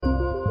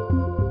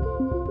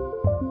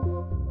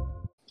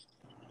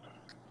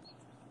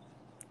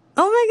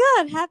Oh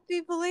my God!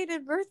 Happy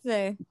belated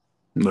birthday.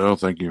 No,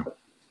 thank you.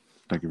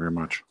 Thank you very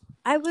much.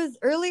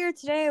 Earlier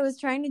today. I was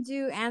trying to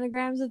do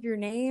anagrams of your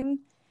name,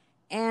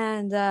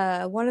 and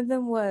one of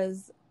them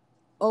was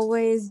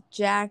always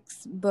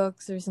Jack's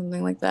books or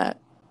something like that.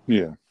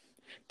 Yeah.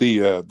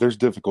 There's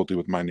difficulty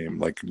with my name.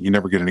 Like, you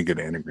never get any good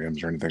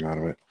anagrams or anything out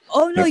of it.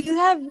 Oh no, Yep. you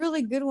have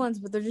really good ones,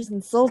 but they're just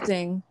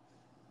insulting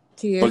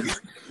to But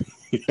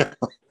you. yeah,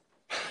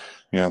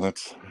 yeah,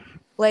 that's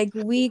Like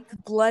weak,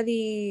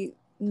 bloody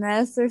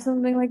mess or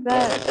something like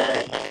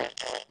that.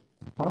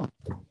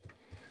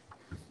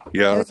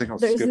 yeah. I think I'll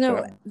There's skip that no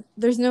one.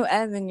 there's no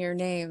M in your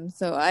name,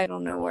 so I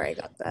don't know where I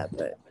got that,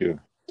 but Yeah,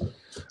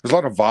 there's a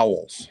lot of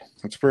vowels.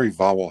 It's very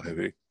vowel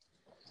heavy.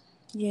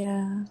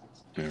 yeah.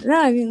 Yeah.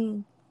 No, I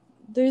mean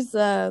there's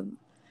the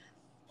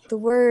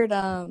word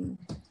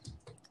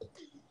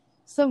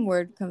some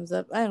word comes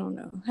up. I don't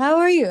know. How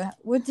are you?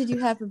 What did you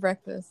have for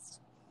breakfast?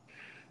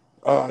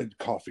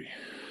 Coffee.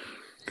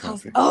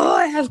 Coffee. Oh,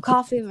 I have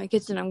coffee in my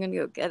kitchen. I'm gonna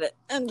go get it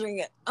and drink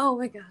it. Oh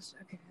my gosh.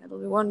 Okay, that'll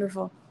be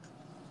wonderful.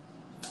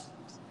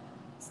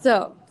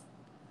 So,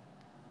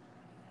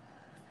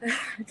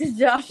 did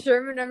Josh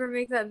Sherman ever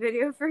make that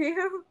video for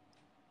you?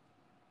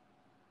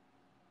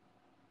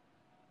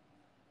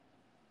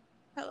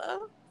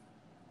 Hello?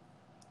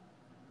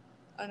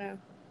 Oh no.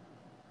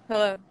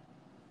 Hello.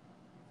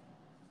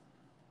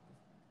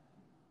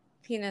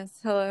 Penis.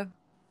 Hello.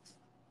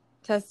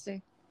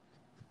 Testing.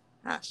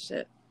 Ah,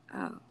 shit.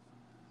 Oh.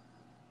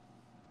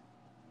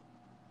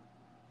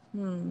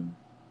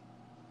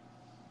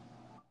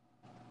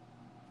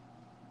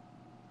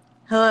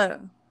 Hello.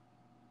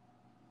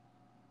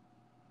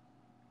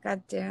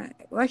 God damn it.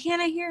 Why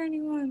can't I hear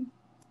anyone?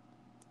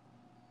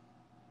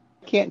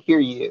 Can't hear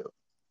you.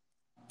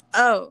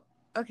 Oh,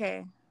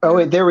 okay. Oh,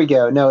 wait, there we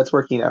go. No, it's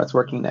working now. It's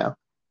working now.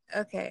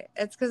 Okay.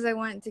 It's because I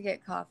went to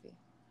get coffee.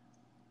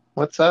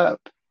 What's up?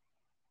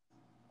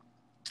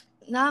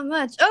 Not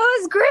much. Oh,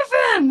 it's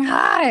Griffin!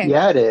 Hi!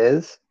 Yeah, it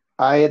is.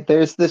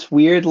 There's this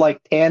weird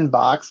like tan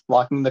box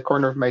blocking the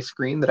corner of my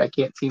screen that I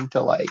can't seem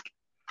to like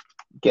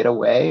get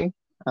away.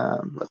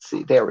 Let's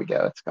see. There we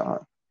go. It's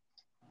gone.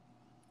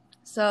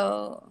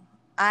 So,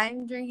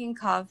 I'm drinking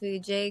coffee.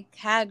 Jake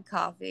had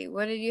coffee.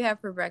 What did you have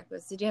for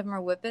breakfast? Did you have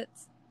more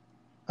Whippets?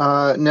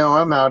 No,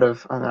 I'm out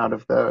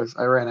of those.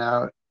 I ran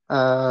out.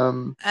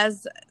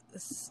 As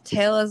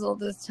tale as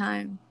old as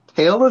time.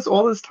 Tale as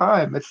old as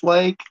time. It's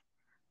like,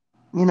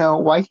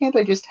 why can't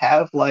I just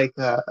have like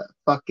a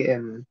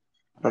fucking,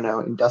 I don't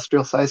know,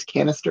 industrial sized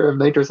canister of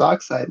nitrous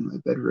oxide in my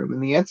bedroom?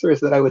 And the answer is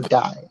that I would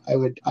die. I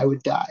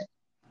would die.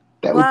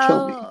 That would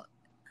kill me. Well,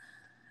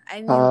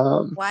 I mean,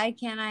 Um, why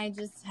can't I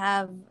just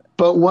have...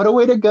 but what a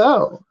way to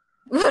go.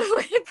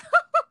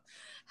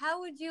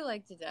 How would you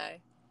like to die?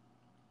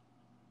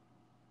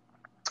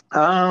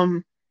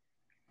 Um,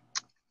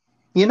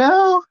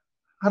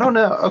 I don't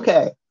know.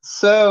 Okay,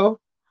 so,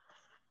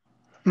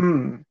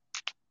 hmm,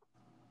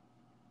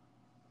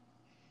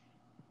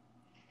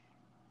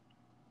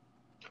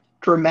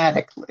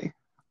 dramatically.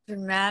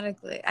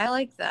 Dramatically. I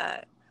like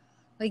that.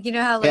 Like, you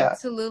know how, like, Yeah,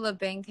 Tallulah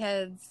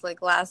Bankhead's,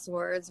 like, last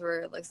words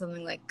were, like,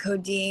 something like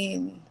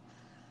codeine,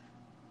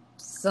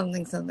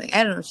 something, something.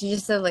 I don't know. She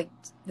just said, like,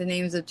 the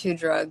names of 2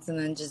 drugs and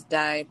then just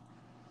died.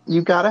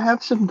 you gotta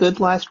have some good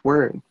last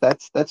words.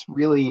 That's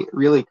really,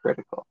 really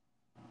critical.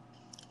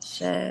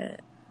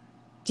 Shit.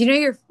 Do you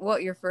know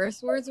what your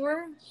first words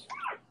were?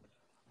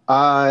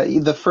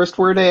 The first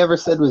word I ever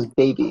said was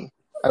baby.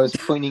 I was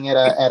pointing at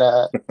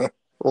a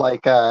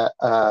like a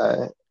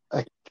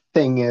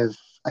thing of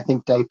I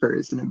think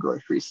diapers in a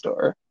grocery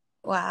store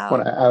when Wow.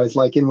 I was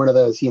like in one of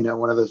those,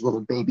 one of those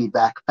little baby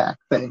backpack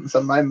things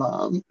on my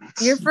mom's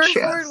Your first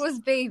word chest. was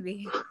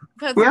baby.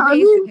 That's Yeah, I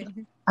mean,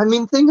 amazing. I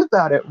mean, think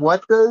about it.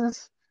 What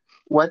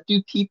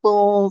do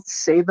people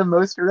say the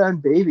most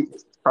around babies?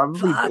 It's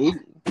probably Fuck. baby.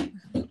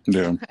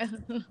 Yeah.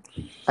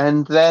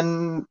 And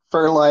then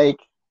for like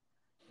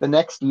the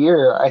next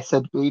year, I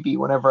said baby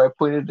whenever I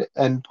pointed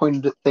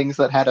at things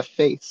that had a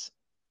face.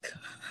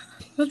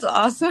 That's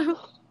awesome.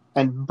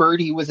 And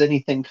birdie was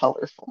anything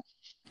colorful.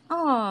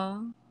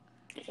 Aw.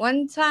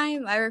 One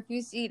time I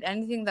refused to eat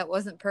anything that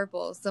wasn't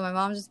purple, so my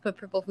mom just put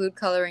purple food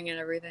coloring in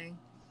everything.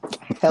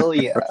 Hell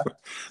yeah.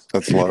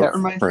 That's love That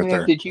reminds right me of,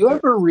 there. did you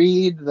ever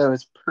read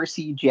those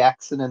Percy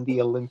Jackson and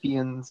the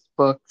Olympians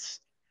books?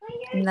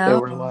 They No.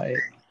 were like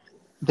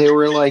they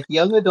were like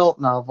young adult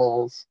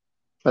novels,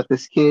 but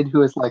this kid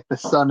who is like the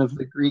son of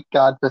the Greek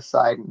god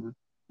Poseidon,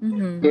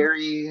 Mm-hmm.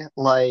 very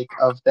like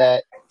of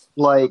that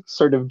like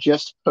sort of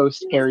just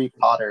post Harry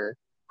Potter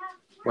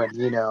when,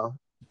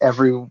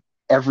 every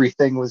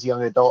everything was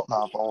young adult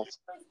novels.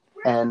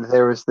 And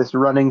there was this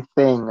running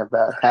thing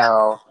about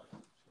how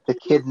the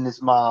kid and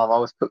his mom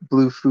always put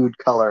blue food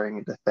coloring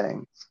into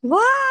things.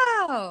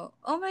 Wow.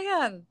 Oh my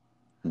God.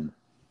 I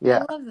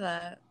Yeah. love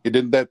that.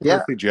 Didn't that Yeah.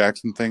 Percy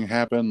Jackson thing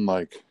happen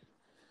like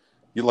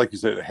you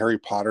said, Harry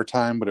Potter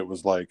time, but it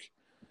was like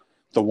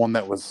the one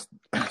that was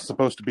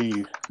supposed to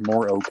be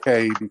more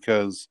okay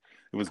because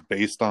it was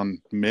based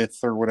on myth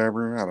or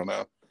whatever. I don't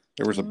know.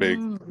 There was a big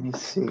Let me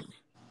see.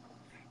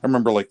 I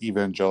remember like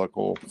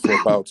evangelical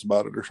flip outs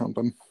about it or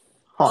something.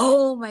 Huh.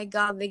 Oh my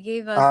god, they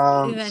gave us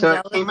So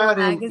it came evangelical out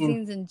in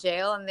magazines in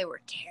jail, and they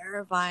were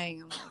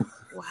terrifying. I'm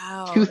like,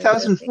 wow, they really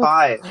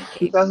 2005. make babies.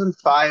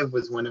 2005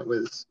 was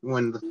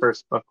when the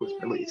first book was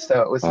released.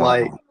 So it was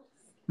like Uh,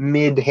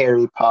 mid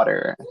Harry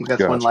Potter. I think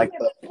that's when Gotcha. like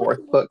the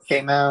fourth book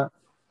came out.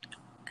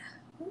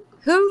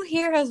 Who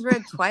here has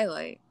read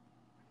Twilight?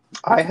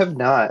 I have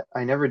not.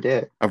 I never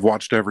did. I've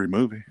watched every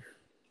movie.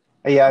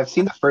 Yeah, I've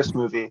seen the first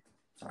movie.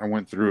 I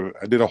went through it.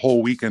 I did a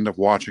whole weekend of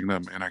watching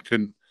them, and I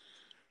couldn't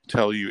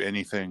tell you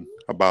anything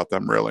about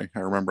them really. I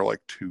remember like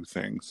 2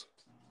 things.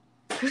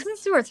 Kristen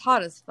Stewart's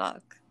hot as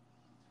fuck.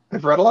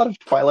 I've read a lot of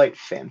Twilight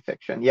fan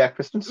fiction. Yeah,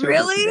 Kristen Stewart is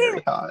Really?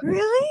 very hot.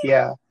 Really?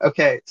 Yeah.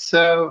 Okay,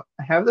 so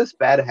I have this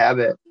bad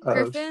habit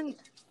of Griffin,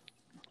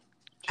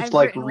 just I've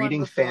like written one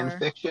reading fan before.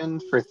 fiction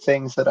for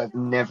things that I've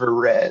never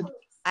read.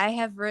 I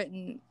have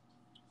written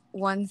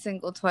one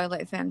single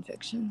Twilight fan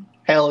fiction.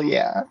 Hell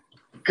yeah.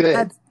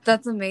 Good.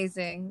 That's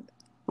amazing.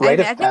 Rite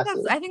of I think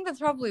passage. that's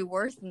probably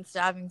worse than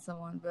stabbing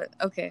someone, but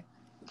okay.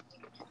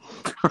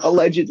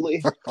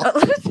 Allegedly. I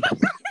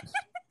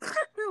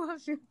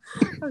love you.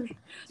 Okay.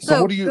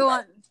 So what do you? Go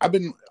on. I've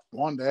been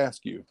wanting to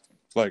ask you.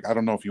 Like, I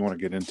don't know if you want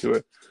to get into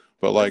it,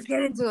 but Let's like,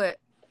 get into it.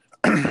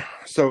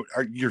 so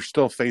you're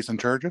still facing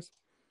charges?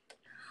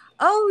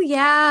 Oh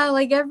yeah,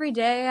 like every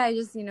day I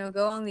just,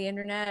 go on the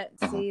internet,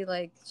 see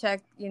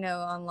check,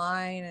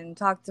 online and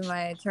talk to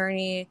my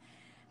attorney,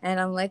 and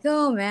I'm like,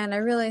 "Oh man, I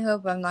really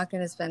hope I'm not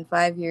going to spend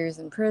 5 years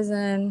in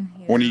prison."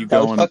 When are you That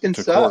would going fucking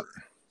to suck. court?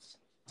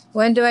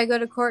 When do I go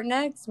to court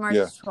next? March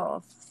Yeah.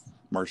 12th.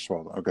 March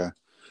 12th. Okay.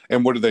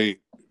 And what are they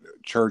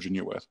charging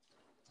you with?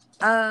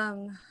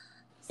 Okay.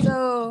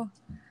 So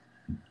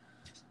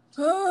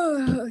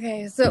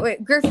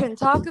wait, Griffin,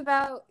 talk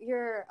about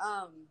your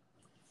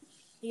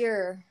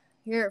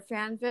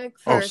fanfic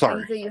for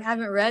things that you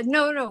haven't read.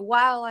 No,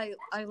 while I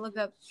look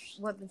up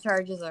what the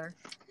charges are.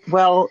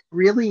 Well,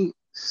 really,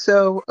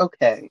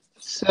 okay.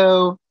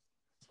 So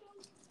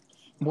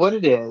what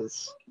it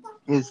is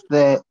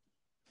that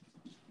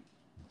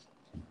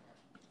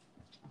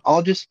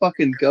I'll just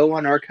fucking go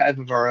on Archive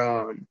of Our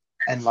Own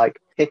and like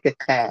pick a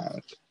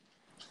tag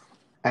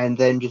and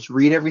then just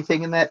read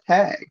everything in that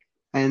tag.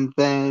 And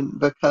then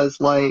because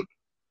like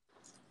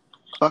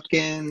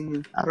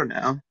fucking, I don't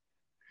know,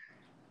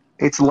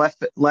 it's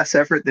less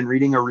effort than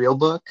reading a real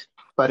book,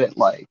 but it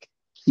like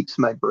keeps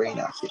my brain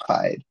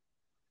occupied.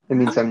 It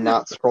means I'm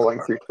not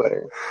scrolling through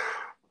Twitter.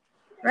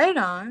 Right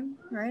on.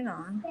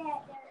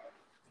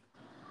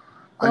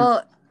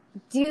 Well,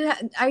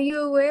 are you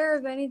aware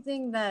of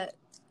anything that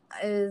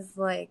is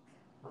like,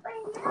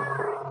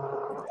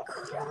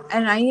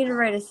 and I need to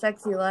write a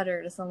sexy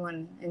letter to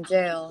someone in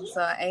jail,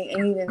 so I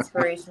need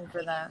inspiration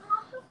for that.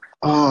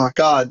 Oh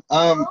God.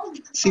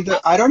 See,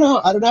 I don't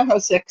know how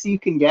sexy you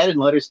can get in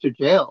letters to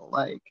jail.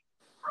 Like,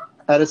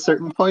 at a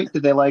certain point, do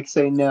they like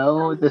say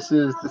no? This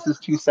is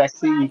too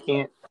sexy. You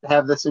can't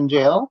have this in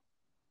jail.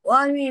 Well,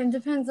 I mean, it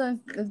depends on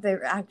if they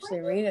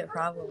actually read it,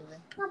 probably.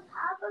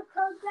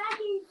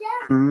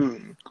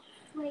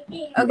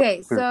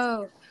 Okay,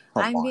 so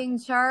I'm being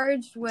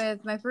charged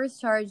with, my first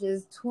charge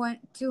is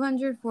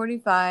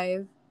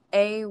 245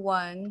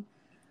 A1,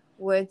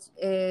 which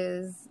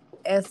is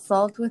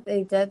assault with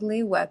a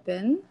deadly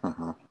weapon.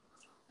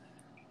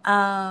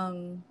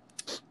 And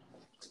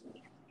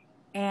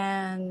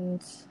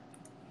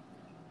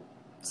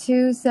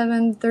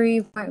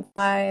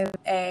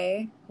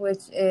 273.5A,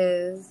 which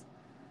is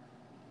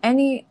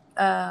any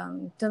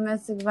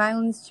domestic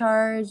violence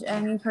charge,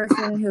 any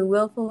person who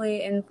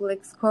willfully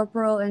inflicts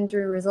corporal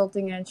injury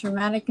resulting in a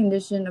traumatic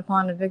condition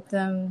upon a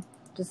victim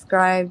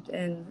described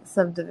in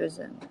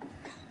subdivision,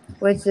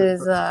 which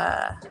is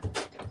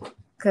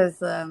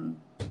because I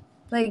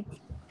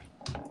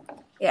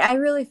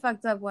really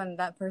fucked up when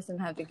that person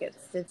had to get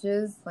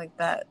stitches. Like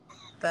that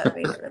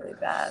made it really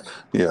bad.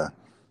 Yeah.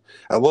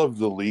 I love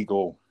the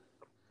legal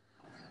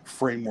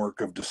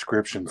framework of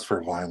descriptions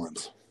for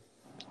violence.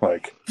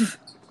 Like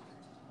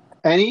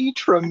any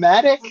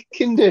traumatic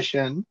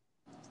condition.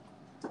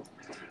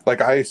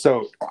 Like I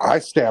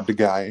stabbed a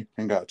guy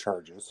and got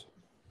charges,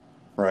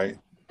 right?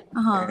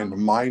 And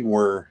mine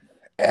were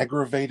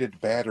aggravated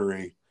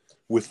battery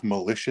with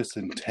malicious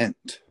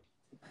intent.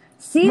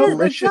 See,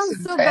 that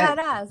sounds so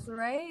badass,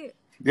 right?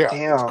 Yeah,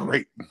 damn, it's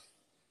great.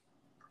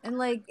 And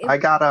like, I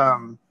got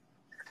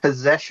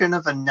possession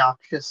of a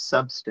noxious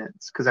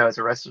substance because I was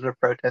arrested at a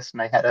protest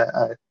and I had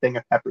a thing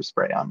of pepper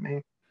spray on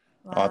me.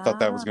 Wow. Oh, I thought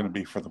that was going to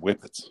be for the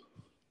whippets.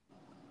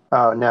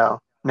 Oh no,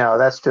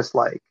 that's just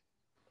like,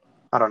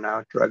 I don't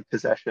know, drug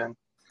possession.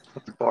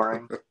 It's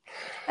boring.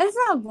 It's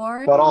not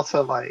boring. But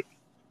also like,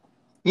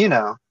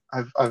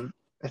 I've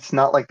it's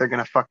not like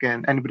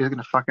anybody's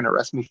gonna fucking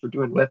arrest me for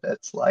doing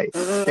whippets. Like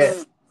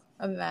shit.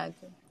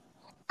 Imagine.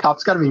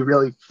 Cops gotta be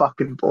really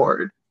fucking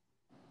bored.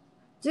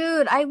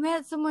 Dude, I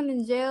met someone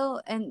in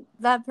jail, and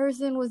that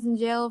person was in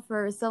jail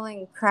for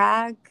selling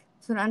crack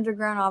to an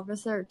underground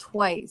officer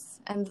twice.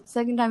 And the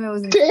second time it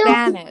was in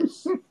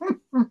Spanish.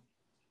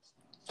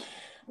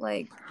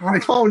 Like,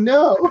 Oh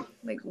no!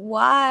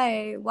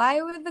 why?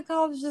 Why would the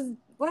cops just?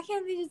 Why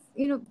can't they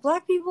just?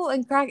 Black people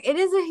and crack. It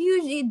is a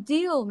huge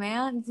deal,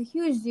 man. It's a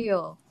huge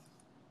deal.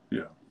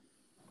 Yeah.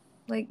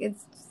 Like,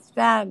 it's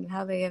bad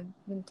how they have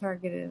been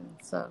targeted and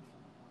stuff.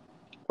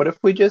 What if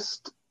we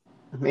just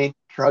made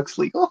drugs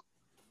legal?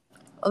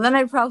 Well, then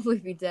I'd probably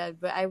be dead,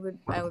 but I would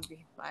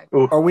be fine.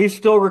 Ooh. Are we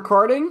still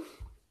recording?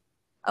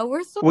 Oh,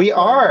 we're still. We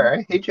recording.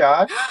 are. Hey,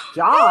 Josh.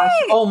 Josh!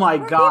 Hey, Oh my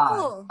more god!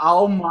 people.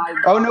 Oh my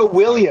god! Oh no,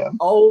 William.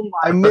 Oh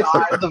my I missed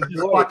god! the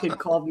You voice. fucking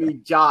called me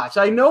Josh.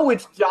 I know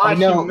it's Josh I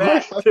know. you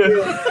met.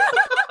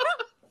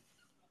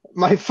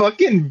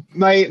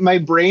 My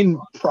brain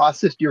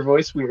processed your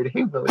voice weird.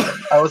 Hey, William.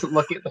 I wasn't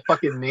looking at the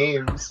fucking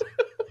names.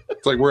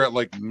 It's like we're at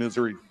like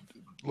Misery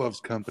Loves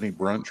Company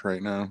brunch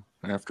right now,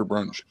 after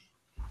brunch.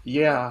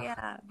 Yeah.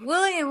 Yeah,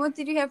 William, what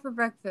did you have for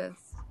breakfast?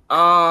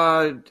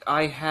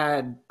 I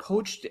had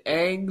poached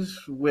eggs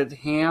with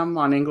ham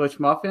on English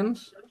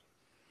muffins.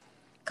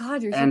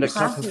 God, you're And so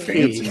a cup of classy.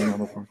 tea. Fancy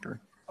motherfucker.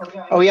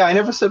 Oh yeah, I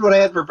never said what I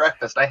had for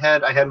breakfast. I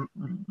had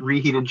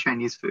reheated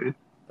Chinese food.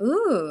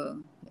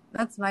 Ooh,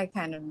 that's my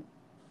kind of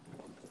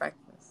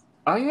breakfast.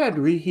 I had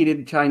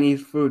reheated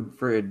Chinese food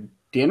for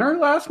dinner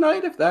last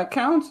night, if that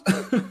counts.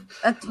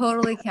 That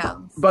totally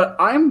counts. But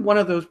I'm one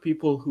of those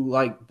people who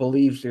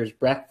believes there's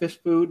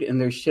breakfast food and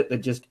there's shit that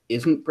just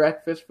isn't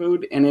breakfast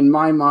food. And in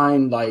my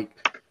mind, like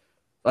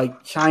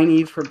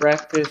Chinese for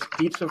breakfast,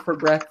 pizza for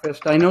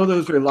breakfast. I know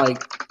those are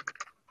like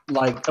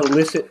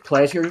illicit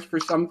pleasures for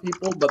some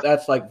people, but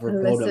that's like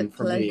verboten Illicit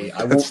for me. pleasure.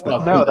 I won't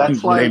fuck No, with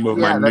that's the like name of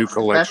my new that's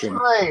collection.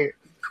 my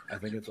I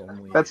think it's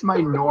only that's my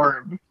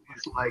norm.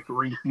 It's like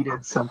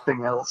reheated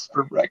something else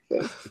for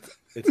breakfast.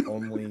 it's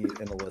only an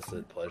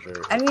illicit pleasure.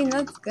 I mean,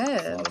 that's good.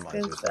 Sodomize That's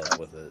good yourself stuff.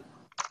 with it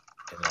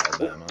in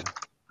Alabama.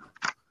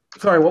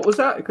 Sorry, what was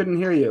that? I couldn't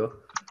hear you.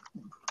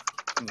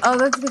 Oh,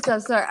 that's good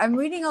stuff. Sorry, I'm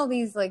reading all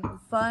these like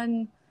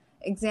fun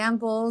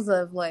examples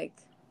of like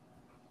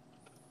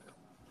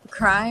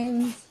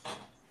crimes,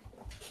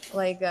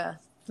 like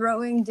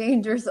throwing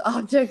dangerous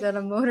object at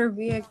a motor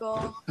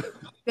vehicle,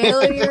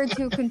 failure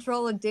to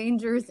control a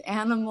dangerous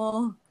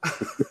animal.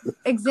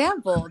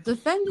 Example: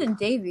 Defendant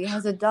Davy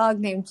has a dog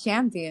named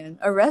Champion,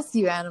 a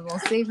rescue animal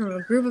saved from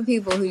a group of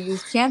people who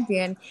use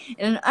Champion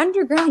in an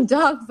underground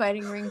dog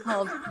fighting ring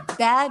called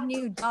Bad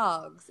New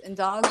Dogs, and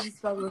dogs is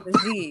spelled with a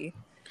Z.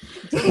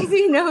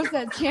 Davy knows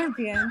that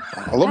Champion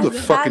I love the has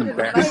a fucking habit of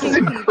back. This is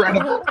biting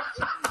incredible.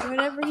 people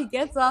whenever he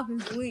gets off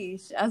his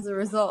leash as a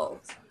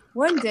result.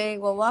 One day,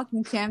 while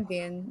walking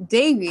Champion,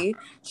 Davy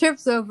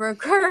trips over a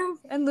curve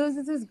and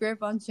loses his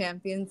grip on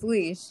Champion's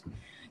leash.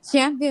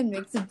 Champion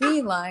makes a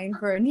beeline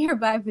for a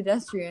nearby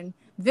pedestrian,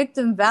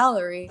 victim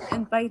Valerie,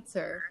 and bites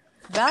her.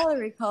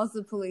 Valerie calls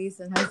the police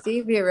and has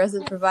Davy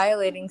arrested for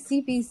violating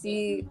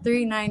CPC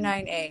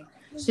 399A.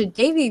 Should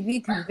Davy be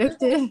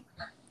convicted?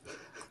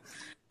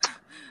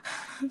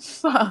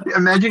 Fuck.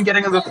 Imagine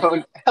getting on the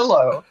phone.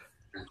 Hello.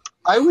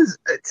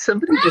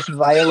 Somebody just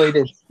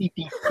violated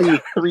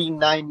CPC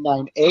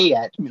 399A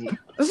at me.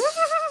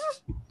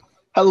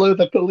 Hello,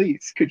 the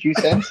police. Could you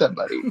send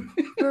somebody?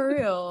 For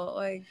real,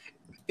 like.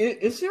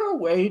 Is there a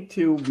way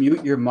to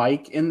mute your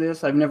mic in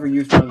this? I've never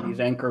used one of these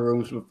anchor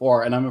rooms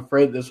before, and I'm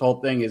afraid this whole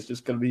thing is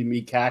just going to be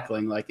me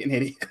cackling like an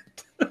idiot.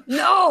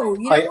 No,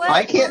 you know what?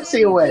 I can't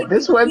see a way.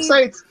 This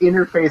website's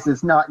interface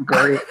is not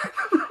great.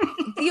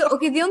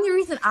 The only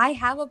reason I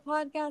have a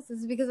podcast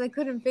is because I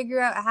couldn't figure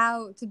out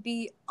how to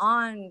be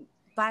on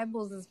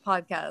Bibles'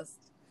 podcast.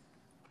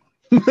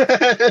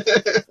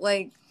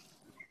 Like,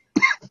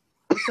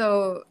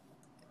 so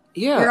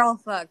Yeah. you're all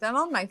fucked. I'm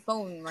on my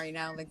phone right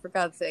now, like, for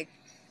God's sake.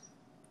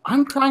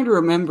 I'm trying to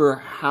remember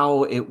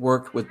how it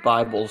worked with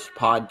Bible's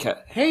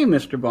podcast. Hey,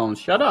 Mr. Bones,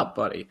 shut up,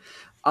 buddy.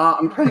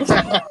 I'm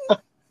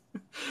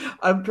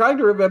trying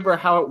to remember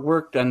how it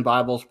worked on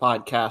Bible's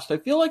podcast. I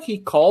feel like he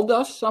called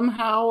us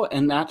somehow,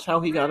 and that's how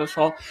he got us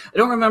all. I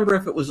don't remember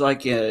if it was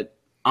like an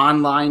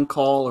online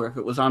call or if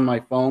it was on my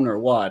phone or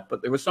what,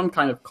 but there was some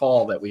kind of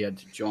call that we had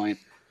to join.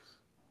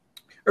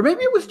 Or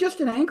maybe it was just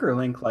an anchor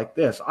link like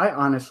this. I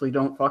honestly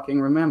don't fucking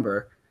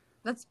remember.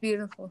 That's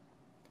beautiful.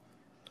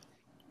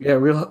 Yeah,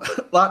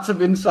 lots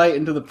of insight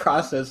into the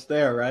process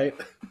there, right?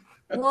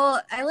 Well,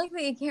 I like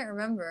that you can't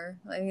remember.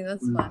 I mean,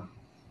 that's fun.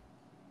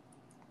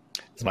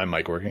 Is my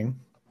mic working?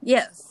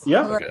 Yes.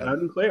 Yeah, Hello. Okay. loud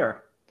and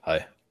clear.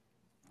 Hi.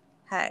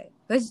 Hi.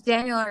 Which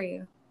Daniel are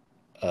you?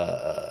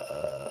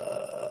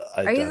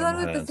 Are you the one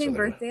with the same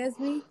birthday as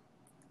me?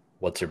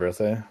 What's your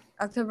birthday?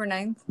 October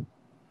 9th?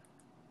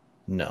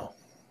 No.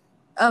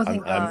 Oh,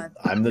 thank God.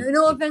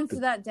 No offense to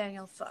that,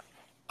 Daniel. Fuck.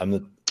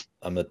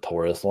 I'm the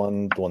Taurus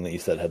one, the one that you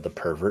said had the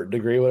pervert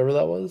degree, whatever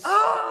that was.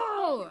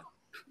 Oh!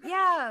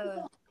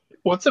 Yeah.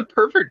 What's a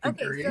pervert Okay,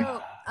 degree?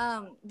 so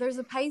there's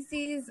a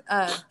Pisces.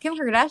 Kim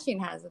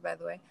Kardashian has it, by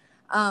the way.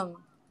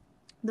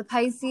 The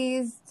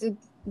Pisces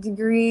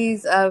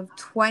degrees of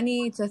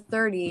 20 to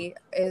 30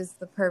 is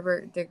the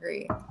pervert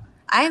degree.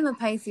 I am a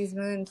Pisces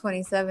moon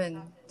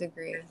 27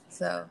 degree,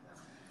 so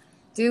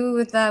do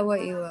with that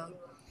what you will.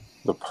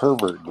 The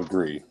pervert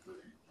degree.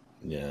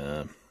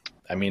 Yeah.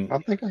 I mean, I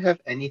don't think I have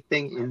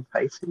anything in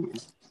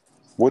Pisces.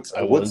 What's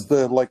I what's was-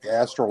 the like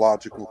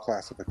astrological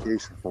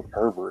classification for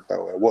pervert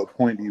though? At what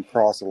point do you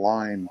cross a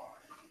line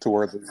to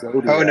where the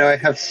zodiac Oh no, I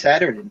have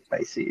Saturn in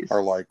Pisces.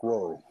 are like,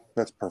 whoa,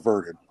 that's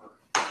perverted?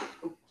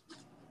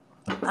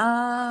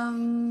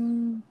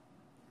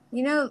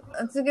 You know,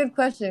 that's a good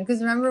question.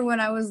 Because remember when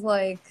I was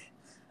like,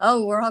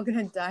 "Oh, we're all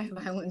gonna die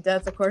violent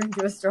deaths according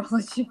to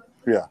astrology."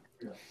 Yeah.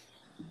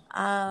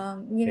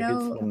 You maybe it's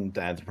know, when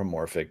the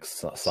anthropomorphic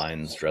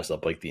signs dress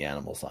up like the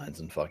animal signs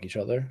and fuck each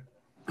other.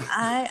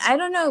 I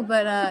don't know,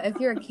 but if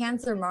you're a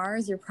Cancer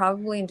Mars, you're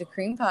probably into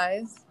cream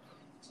pies.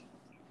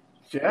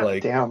 Yeah.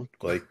 Like, Damn.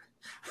 like,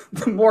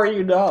 The more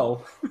you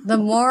know. The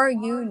more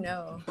you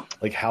know.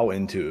 like, how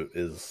into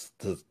is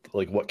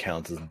like what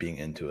counts as being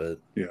into it?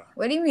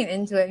 What do you mean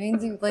into it? It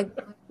means you like.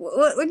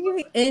 What do you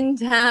mean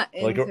into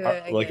Like,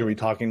 it? are we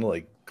talking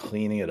like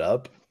cleaning it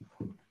up?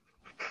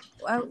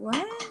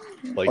 What?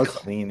 Like Like-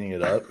 cleaning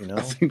it up, you know?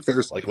 I think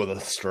there's Like with a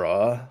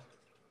straw.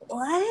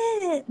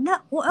 What? No.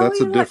 Well, that's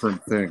you a know what?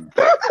 different thing.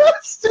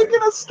 Sticking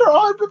a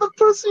straw into the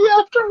pussy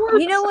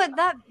afterwards. You know what?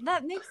 That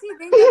makes me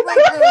think of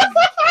like those.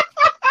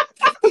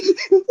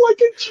 Like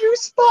a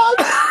juice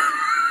box.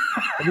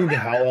 I mean,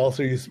 how else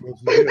are you supposed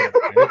to do it?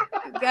 Right?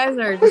 You guys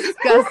are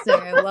disgusting.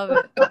 I love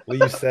it. Well,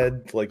 you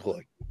said, like,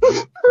 look,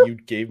 you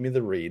gave me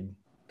the read,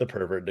 the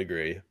pervert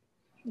degree.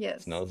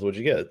 Yes. So now that's what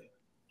you get.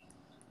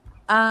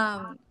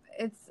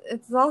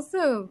 It's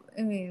also.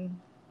 I mean,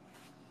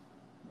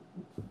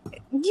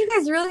 do you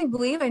guys really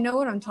believe I know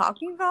what I'm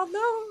talking about,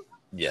 though?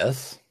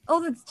 Yes.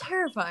 Oh, that's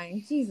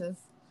terrifying. Jesus.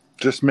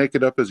 Just make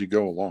it up as you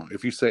go along.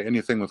 If you say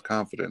anything with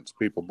confidence,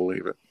 people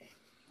believe it.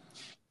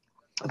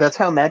 That's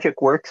how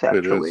magic works, It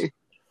actually. is.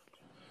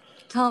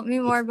 Tell me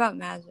more about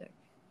magic.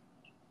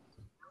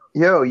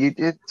 Yo,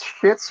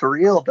 shit's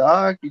real,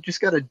 dog. You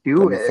just gotta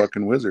do I'm a it.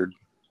 fucking wizard.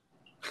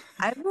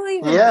 I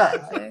believe in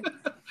Yeah. magic.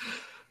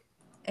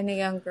 In a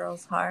young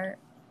girl's heart.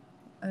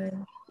 I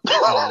mean,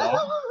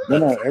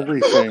 No,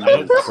 everything.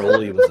 I know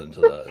Crowley was into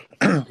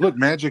that. Look,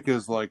 magic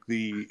is like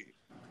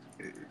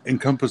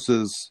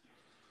encompasses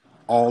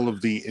all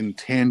of the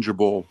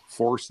intangible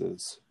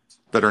forces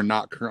that are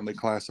not currently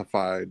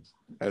classified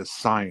as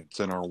science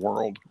in our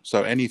world.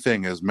 So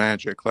anything is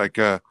magic. Like,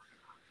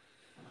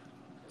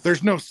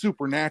 there's no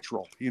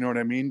supernatural, you know what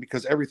I mean?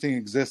 Because everything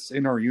exists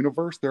in our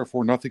universe,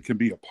 therefore nothing can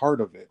be a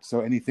part of it. So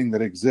anything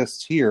that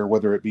exists here,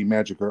 whether it be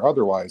magic or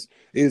otherwise,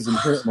 is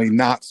inherently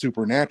not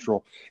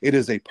supernatural. It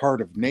is a part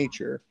of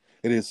nature.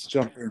 It is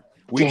something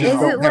we just is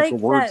don't it have like the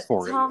words that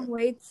for Tom it.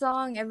 Waits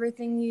song,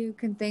 "Everything You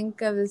Can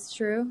Think of Is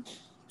True"?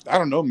 I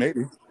don't know,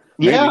 maybe.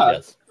 Yeah,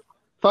 Yes.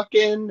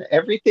 fucking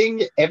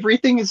everything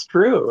is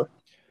true.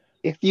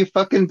 If you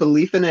fucking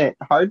believe in it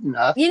hard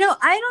enough. You know,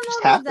 I don't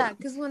Just know about that happen.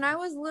 because when I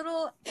was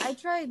little, I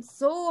tried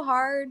so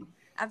hard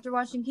after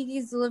watching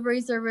Kiki's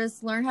Delivery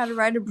Service, learn how to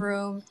ride a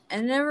broom,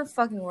 and it never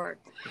fucking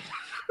worked.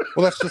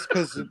 Well, that's just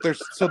because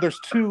there's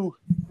two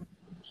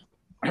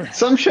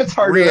Some shit's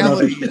harder than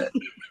other reality. shit.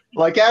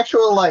 Like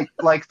actual like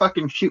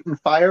fucking shooting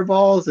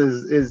fireballs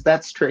is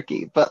that's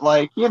tricky. But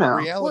like, you know, Well,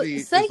 Reality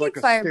is psychic like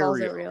a fireballs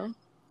stereo. are real.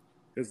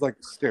 It's like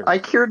a stereo. I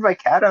cured my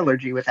cat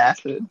allergy with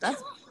acid.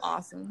 That's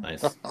awesome.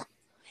 Nice.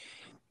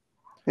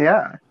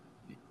 Yeah.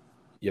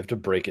 You have to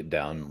break it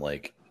down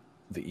like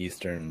the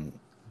Eastern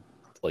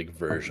like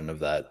version of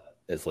that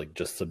is like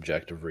just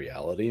subjective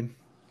reality,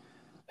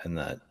 and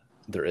that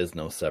there is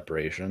no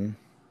separation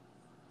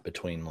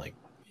between like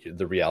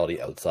the reality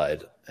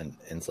outside and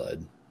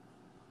inside.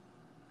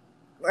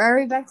 Are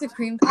we back to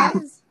cream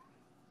pies?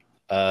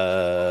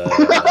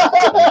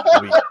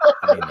 I mean,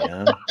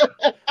 yeah.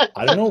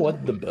 I don't know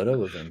what the Buddha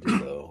was into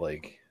though.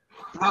 Like,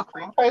 No,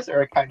 cream pies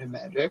are a kind of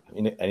magic.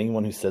 I mean,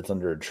 anyone who sits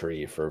under a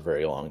tree for a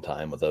very long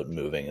time without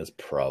moving is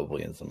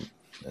probably into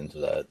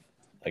that,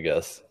 I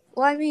guess.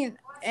 Well, I mean,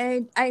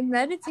 I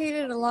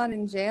meditated a lot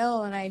in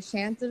jail, and I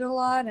chanted a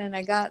lot, and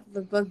I got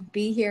the book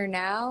Be Here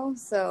Now.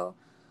 So,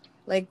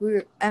 like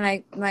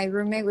my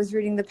roommate was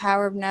reading The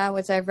Power of Now,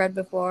 which I've read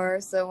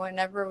before. So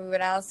whenever we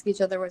would ask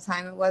each other what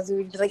time it was, we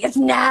would be like, "It's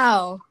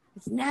now!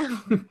 It's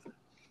now!"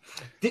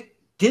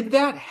 Did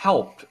that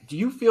help? Do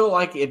you feel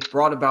like it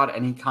brought about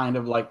any kind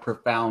of like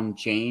profound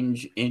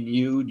change in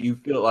you? Do you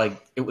feel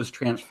like it was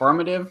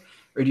transformative,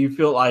 or do you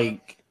feel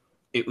like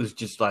it was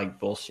just like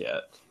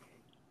bullshit?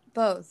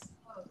 Both,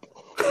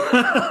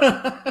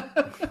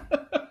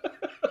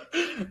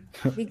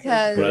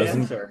 because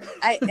Present.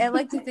 I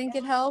like to think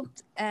it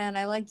helped, and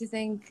I like to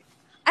think,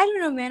 I don't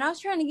know, man. I was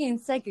trying to gain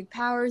psychic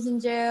powers in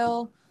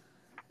jail.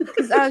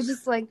 Because I was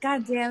just like,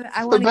 God damn it,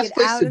 I want to best get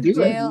place out to of do it.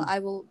 jail. I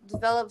will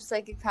develop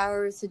psychic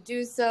powers to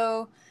do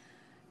so.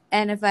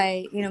 And if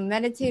I,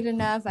 meditate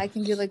enough, I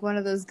can be like one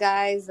of those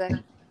guys that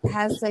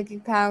has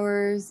psychic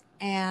powers.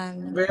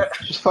 And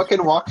Just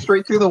fucking walk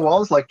straight through the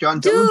walls like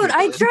John Dillinger dude,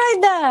 I did. tried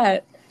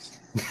that.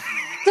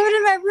 So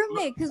did my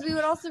roommate, because we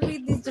would also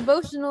read these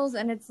devotionals,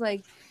 and it's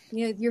like,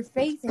 your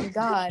faith in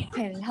God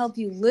can help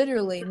you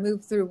literally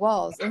move through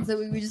walls. And so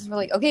we just were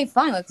like, okay,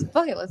 fine,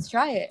 let's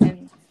try it.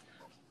 And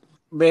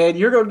Man,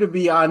 you're going to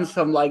be on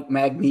some like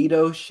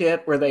Magneto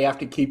shit where they have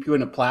to keep you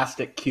in a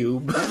plastic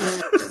cube.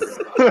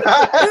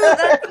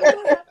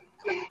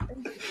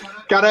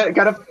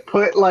 Gotta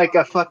put like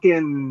a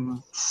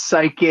fucking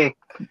psychic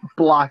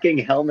blocking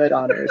helmet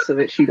on her so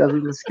that she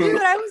doesn't escape.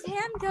 Dude, I was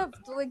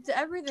handcuffed like to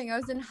everything. I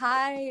was in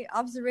high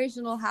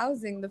observational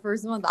housing the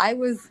first month. I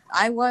was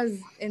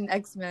in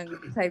X-Men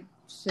type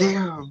shit.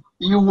 Damn,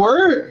 you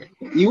were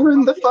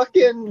in the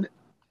fucking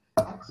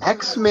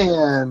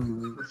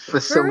X-Men For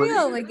facility.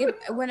 real, like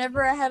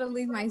whenever I had to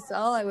leave my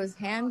cell, I was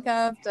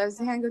handcuffed. I was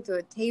handcuffed to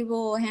a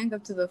table,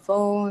 handcuffed to the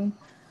phone.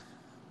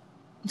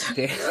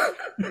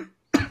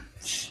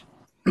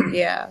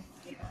 Yeah.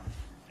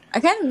 I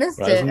kind of missed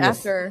it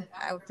after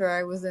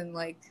I was in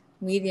like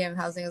medium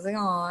housing. I was like,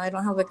 oh, I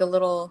don't have like a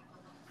little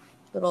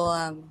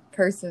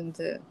person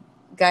to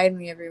guide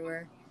me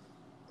everywhere.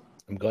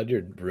 I'm glad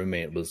your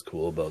roommate was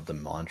cool about the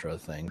mantra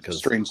thing. Cause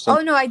Strange. Oh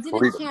no, I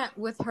didn't chant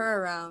with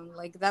her around.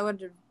 Like that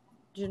would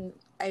have.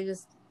 I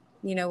just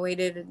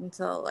waited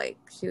until like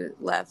she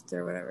left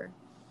or whatever.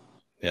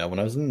 Yeah, when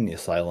I was in the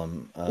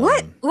asylum,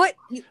 What?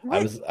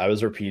 I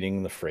was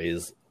repeating the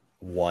phrase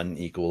 1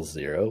 =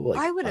 0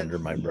 like under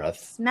my breath.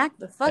 Smack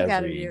the fuck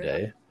out of you. Every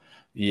day.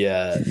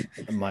 Yeah,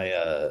 my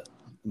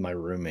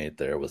roommate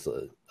there was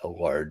a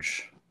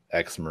large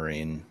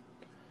ex-Marine.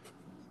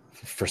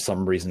 For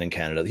some reason in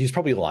Canada, he's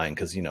probably lying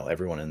because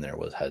everyone in there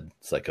had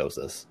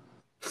psychosis.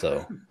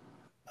 So,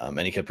 and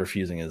he kept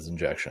refusing his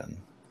injection.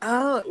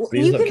 Oh, but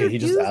he was okay. He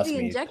just asked the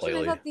me injection.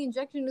 politely. I thought the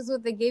injection was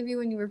what they gave you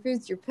when you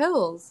refused your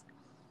pills.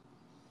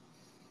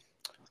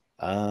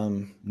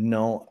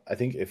 No, I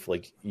think if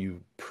like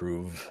you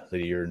prove that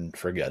you're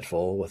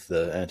forgetful with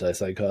the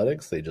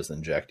antipsychotics, they just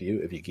inject you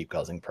if you keep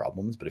causing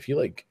problems. But if you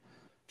like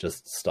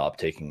just stop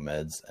taking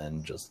meds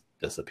and just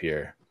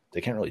disappear,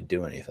 they can't really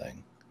do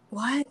anything.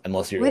 What?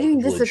 Unless you're What do you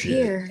mean legit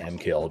disappear?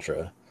 MK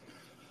Ultra.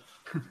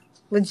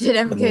 Legit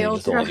And then MK they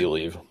just don't Ultra. let you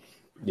leave.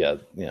 Yeah.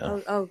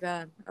 Oh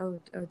god. Oh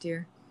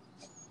dear.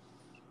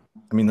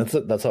 I mean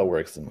that's how it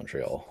works in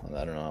Montreal.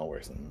 I don't know how it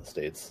works in the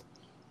States.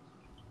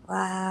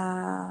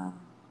 Wow.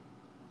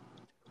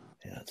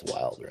 Yeah, it's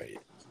wild, right?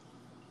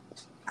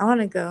 I want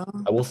to go.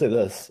 I will say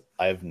this: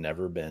 I've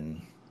never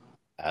been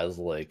as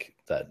like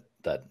that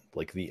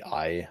like the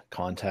eye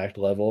contact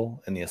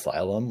level in the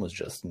asylum was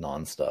just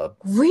nonstop.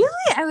 Really?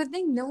 I would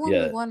think no one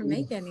Yeah. would want to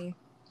make any.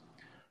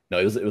 No,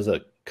 it was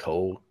a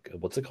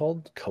what's it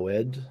called?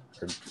 Co-ed?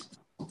 Or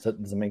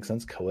does it make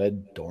sense?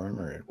 Co-ed dorm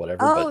or whatever.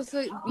 Oh, but,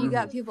 so you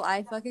got people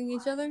eye fucking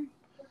each other?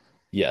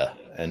 yeah,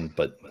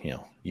 but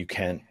you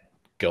can't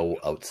go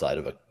outside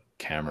of a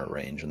camera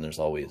range, and there's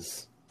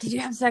always. Did you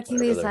have sex in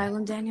the Whatever there.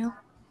 asylum, Daniel?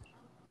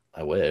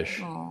 I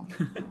wish. Oh.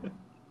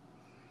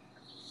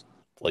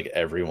 Like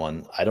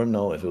everyone, I don't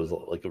know if it was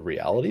like a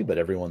reality, but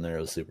everyone there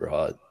was super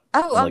hot.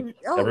 Oh, And, like,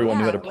 everyone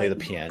knew how to yeah, play the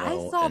like, piano.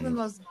 I saw the and-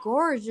 most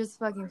gorgeous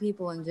fucking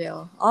people in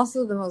jail.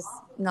 Also the most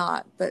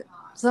not, but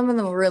some of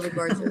them were really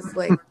gorgeous.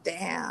 Like,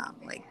 damn,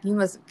 like you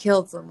must have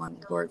killed someone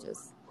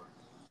gorgeous.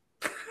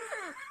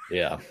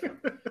 Yeah,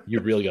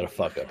 you really got to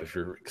fuck up if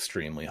you're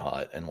extremely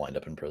hot and wind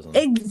up in prison.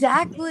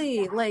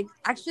 Exactly. Like,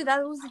 actually, that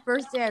was the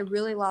first day I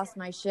really lost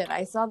my shit.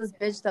 I saw this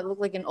bitch that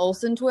looked like an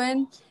Olsen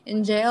twin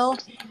in jail,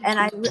 and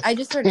I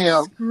just started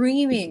Damn.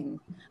 screaming.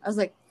 I was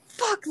like,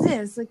 fuck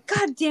this. Like,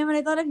 god damn it.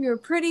 I thought if you were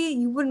pretty,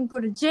 you wouldn't go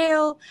to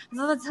jail. I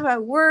thought that's how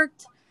it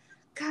worked.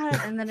 God.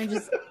 And then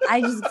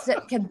I just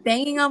kept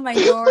banging on my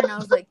door, and I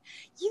was like,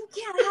 you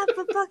can't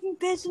have a fucking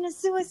bitch in a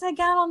suicide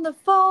got on the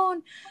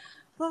phone.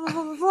 Blah, blah,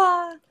 blah, blah,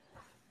 blah.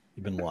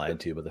 You've been lied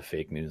to by the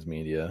fake news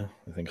media.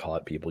 I think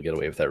hot people get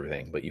away with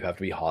everything, but you have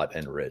to be hot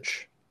and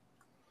rich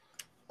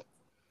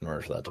in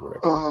order for that to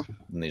work.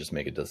 And they just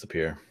make it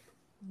disappear.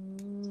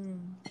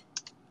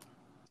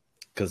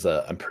 Because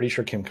I'm pretty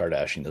sure Kim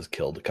Kardashian has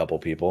killed a couple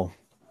people.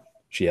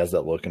 She has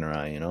that look in her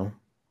eye,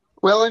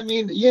 Well, I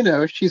mean,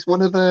 she's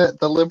one of the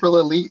liberal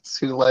elites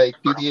who like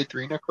do the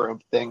adrenochrome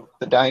thing,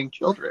 the dying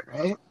children,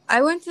 right?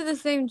 I went to the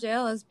same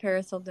jail as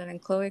Paris Hilton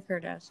and Khloe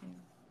Kardashian.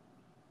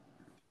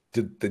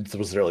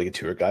 Was there like a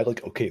tour guide?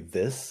 Like, okay,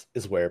 this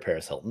is where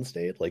Paris Hilton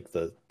stayed, like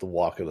the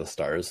Walk of the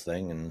Stars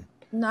thing, and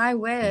No, I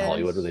wish. in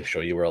Hollywood, where they show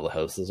you where all the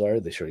houses are.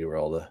 They show you where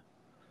all the.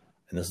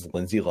 And this is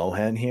Lindsay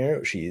Lohan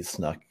here.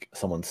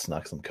 Someone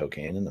snuck some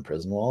cocaine in the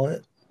prison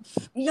wallet.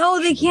 No,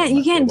 they She's can't. on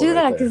You that can't table do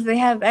right that there. because they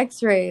have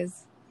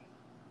X-rays.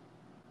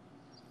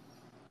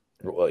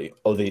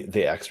 Oh,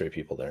 they X-ray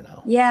people there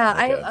now.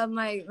 Yeah,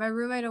 Okay. my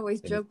roommate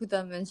always joked with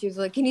them, and she was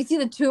like, "Can you see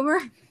the tumor?"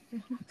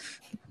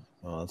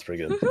 Oh, that's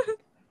pretty good.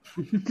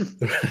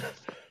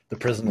 The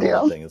prison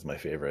wallet thing is my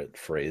favorite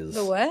phrase.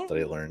 The what? That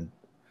I learned.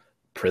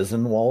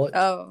 Prison wallet.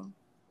 Oh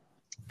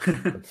I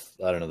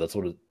don't know. That's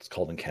what it's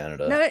called in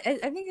Canada. no, I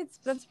think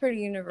that's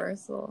pretty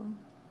universal.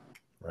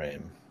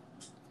 Right.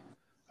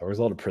 I worked with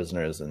a lot of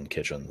prisoners in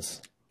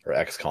kitchens, or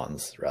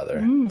ex-cons rather,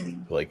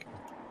 Mm. who like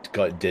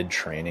did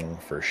training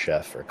for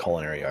chef or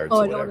culinary arts Oh,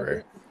 or I don't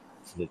whatever.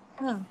 So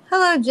Oh.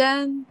 Hello,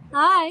 Jen.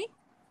 Hi.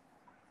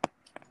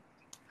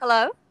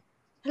 Hello.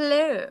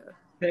 Hello.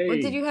 Hey.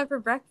 What did you have for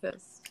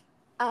breakfast?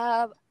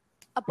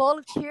 a bowl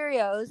of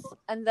Cheerios,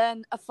 and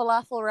then a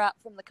falafel wrap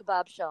from the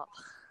kebab shop.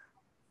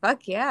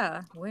 Fuck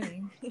yeah,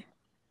 winning.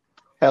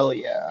 Hell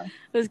yeah.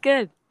 It was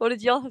good. What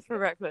did y'all have for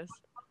breakfast?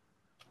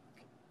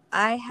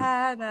 I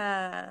had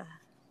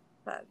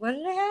fuck, what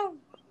did I have?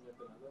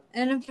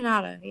 An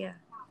empanada, yeah.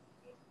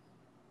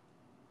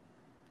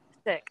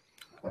 Sick.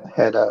 I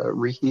had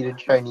reheated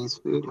Chinese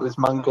food. It was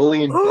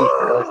Mongolian beef.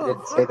 I realized I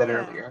didn't say that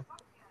earlier.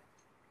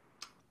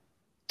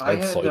 I I'd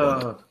had soy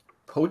milk.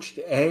 poached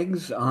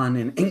eggs on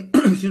an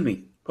excuse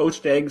me,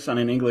 poached eggs on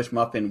an English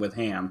muffin with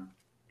ham.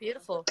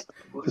 Beautiful.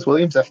 Because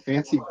William's a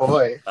fancy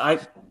boy.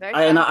 Very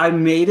I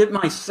made it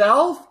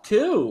myself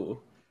too,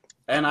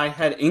 and I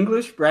had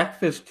English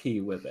breakfast tea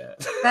with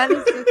it. That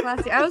is so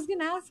classy. I was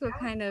gonna ask what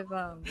kind of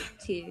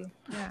tea.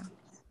 Yeah.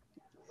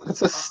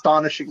 That's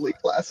astonishingly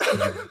classy.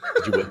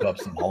 Did you whip up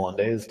some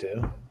hollandaise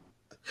too?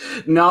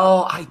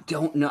 No, I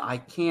don't know. I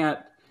can't.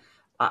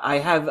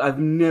 I've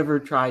never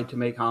tried to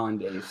make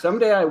hollandaise.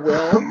 Someday I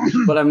will,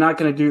 but I'm not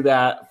going to do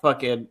that.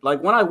 Fucking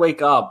like when I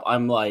wake up,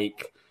 I'm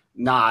like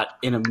not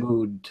in a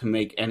mood to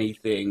make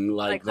anything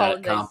like that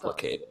hollandaise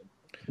complicated.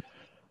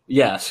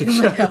 Yes,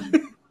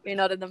 exactly. You're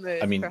not in the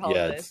mood I mean, for yeah,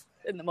 holidays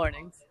in the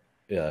mornings.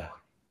 Yeah.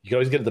 You can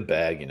always get in the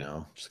bag, you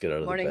know. Just get out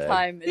of Morning the bag.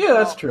 time is Yeah,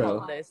 that's not true.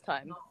 Hollandaise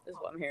time, is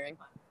what I'm hearing.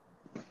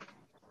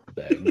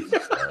 Bags.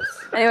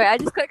 Anyway, I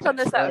just clicked on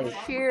this out of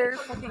sheer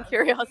fucking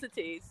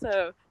curiosity,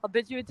 so I'll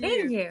bid you adieu.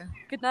 Thank you.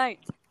 Good night.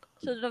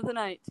 Children of the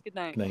night. Good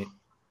night. Good night.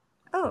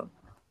 Oh,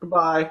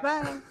 Goodbye.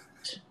 bye.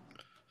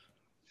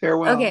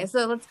 Farewell. Okay,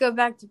 so let's go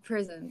back to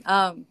prison.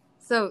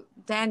 So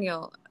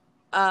Daniel,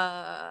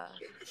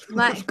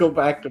 Let's go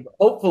back to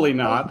hopefully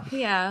not.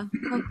 Yeah,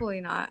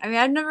 hopefully not. I mean,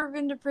 I've never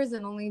been to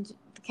prison, only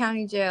the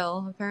county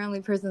jail.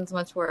 Apparently, prison's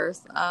much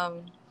worse.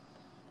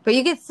 But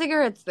you get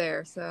cigarettes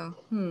there, so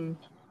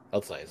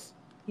That's nice.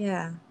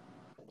 yeah.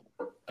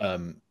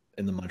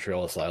 In the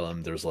Montreal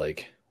Asylum, there's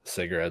like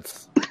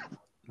cigarettes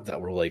that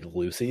were like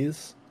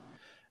loosies,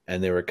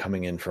 and they were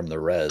coming in from the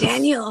res.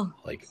 Daniel,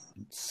 Like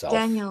south.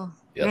 Daniel,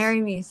 Yes.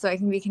 marry me so I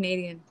can be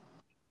Canadian.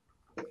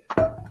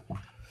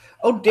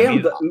 Oh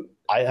damn!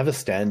 I have a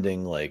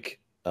standing like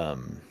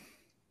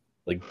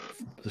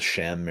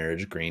sham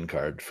marriage green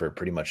card for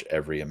pretty much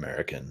every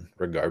American,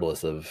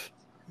 regardless of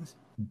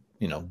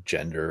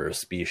gender or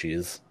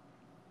species.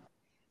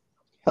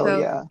 Hell So-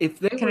 yeah. if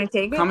they Can were I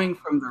take it? coming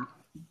from the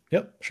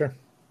Yep, sure.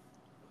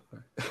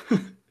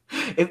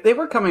 if they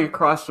were coming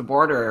across the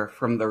border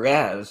from the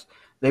res,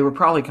 they were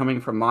probably coming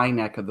from my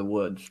neck of the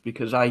woods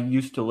because I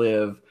used to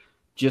live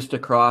just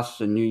across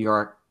the New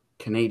York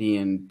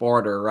Canadian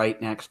border right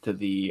next to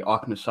the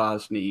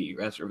Oknasazni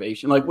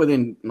reservation, like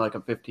within like a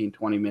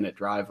 15-20 minute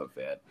drive of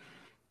it.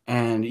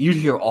 And you'd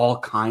hear all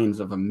kinds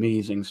of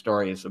amazing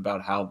stories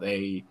about how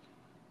they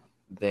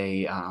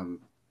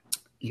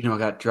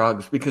got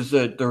drugs because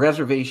the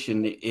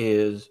reservation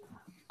is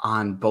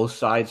on both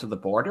sides of the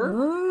border.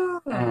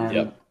 Ooh. And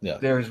Yep, yeah.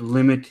 there's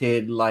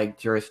limited like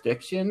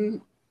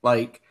jurisdiction,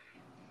 like,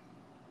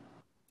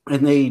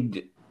 and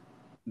they'd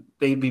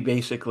be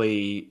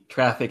basically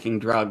trafficking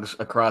drugs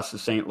across the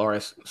St.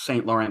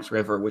 Lawrence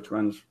River, which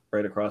runs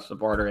right across the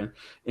border, and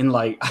in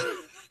like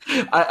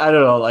I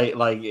don't know,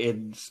 like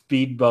in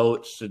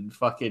speedboats and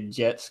fucking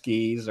jet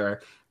skis,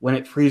 or when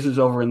it freezes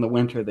over in the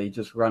winter, they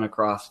just run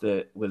across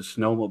it with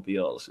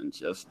snowmobiles, and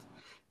just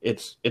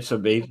it's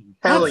amazing.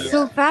 Hell That's yeah.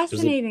 so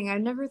fascinating. I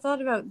never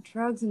thought about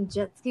drugs and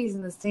jet skis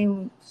in the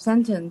same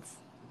sentence.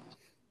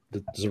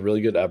 There's a really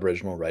good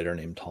Aboriginal writer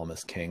named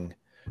Thomas King,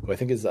 who I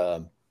think is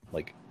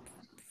like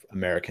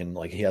American,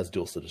 like he has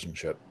dual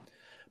citizenship.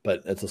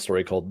 But it's a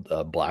story called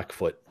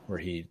Blackfoot, where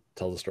he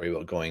tells a story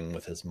about going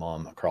with his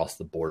mom across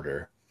the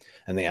border,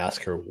 and they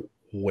ask her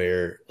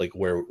where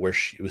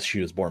she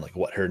was born, like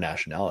what her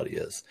nationality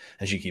is,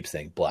 and she keeps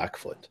saying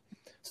Blackfoot.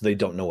 So they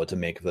don't know what to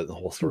make of it. The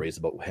whole story is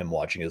about him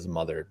watching his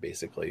mother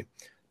basically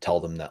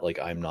tell them that like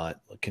I'm not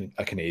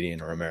a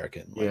Canadian or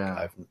American. Like,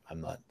 Yeah.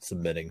 I'm not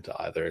submitting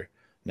to either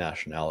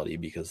nationality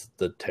because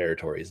the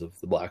territories of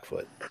the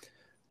Blackfoot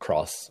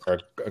across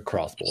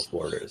both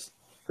borders,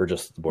 or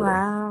just the border.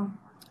 Wow.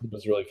 It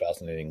was really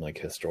fascinating, like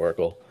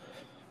historical.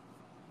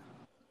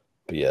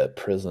 But yeah,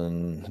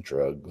 prison,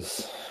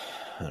 drugs,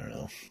 I don't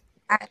know.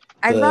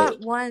 I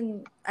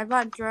The-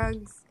 bought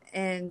drugs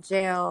in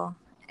jail,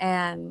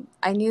 and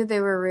I knew they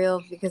were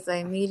real because I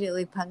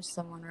immediately punched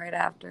someone right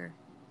after.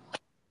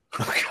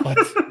 Oh God.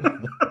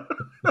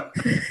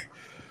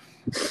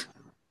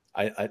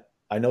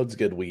 I know it's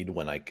good weed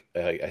when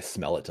I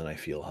smell it and I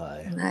feel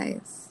high.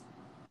 Nice.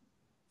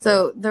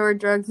 So there were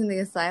drugs in the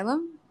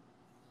asylum?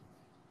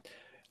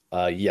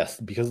 Yes,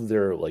 because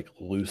they're like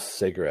loose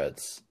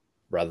cigarettes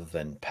rather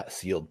than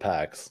sealed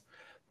packs,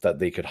 that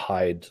they could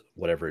hide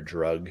whatever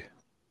drug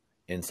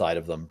inside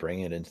of them,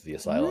 bring it into the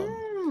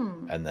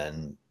asylum, and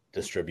then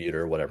distribute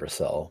or whatever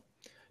sell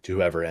to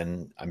whoever.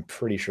 And I'm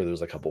pretty sure there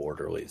was a couple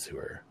orderlies who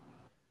were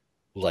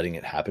letting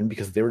it happen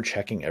because they were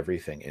checking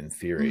everything in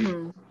theory.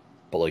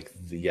 But like,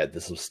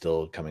 this was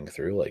still coming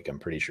through. Like, I'm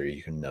pretty sure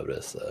you can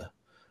notice a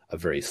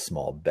very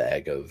small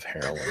bag of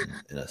heroin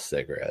in a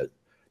cigarette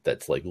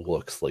that's like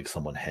looks like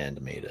someone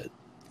handmade it.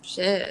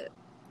 Shit.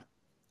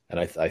 And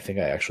I think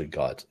I actually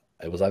got,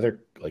 it was either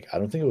like, I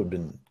don't think it would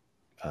have been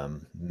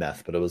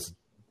meth, but it was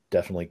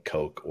definitely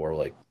coke or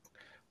like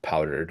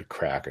powdered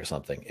crack or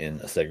something in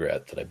a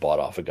cigarette that I bought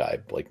off a guy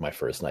like my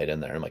first night in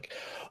there. I'm like,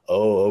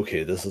 oh,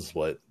 okay, this is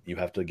what you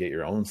have to get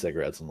your own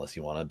cigarettes unless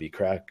you want to be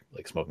crack,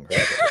 like smoking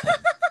crack all the time.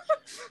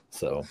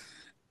 So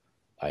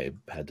I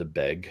had to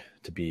beg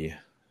to be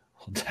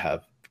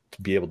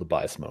able to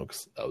buy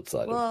smokes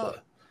outside of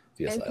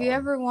the asylum. If you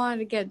ever wanted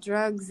to get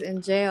drugs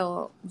in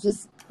jail,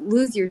 just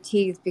lose your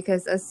teeth,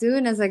 because as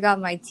soon as I got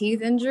my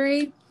teeth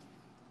injury,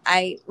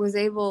 I was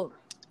able,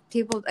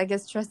 people I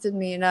guess trusted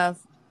me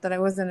enough that I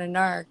wasn't a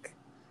narc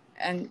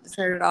and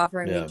started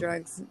offering me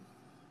drugs.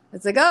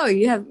 It's like, oh,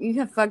 you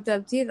have fucked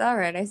up teeth? All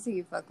right, I see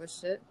you fuck with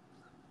shit.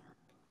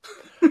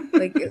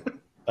 Like,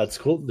 that's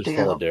cool. There's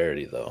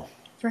solidarity though.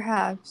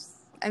 Perhaps.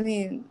 I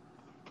mean,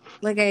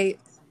 like I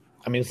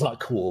mean, it's not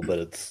cool, but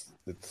it's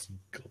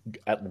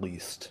at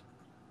least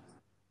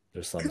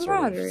there's some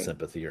sort of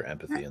sympathy or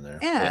empathy in there.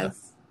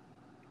 Yes.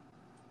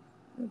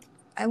 Yeah.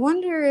 I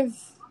wonder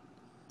if,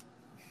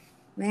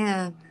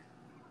 man.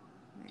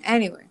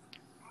 Anyway.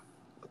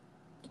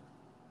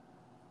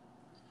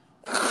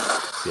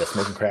 Yeah,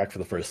 smoking crack for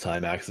the first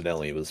time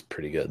accidentally was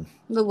pretty good.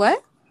 The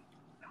what?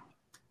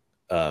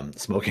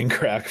 Smoking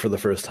crack for the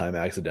first time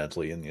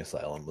accidentally in the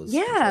asylum was.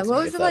 Yeah,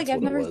 what was it like?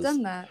 I've never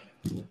done that.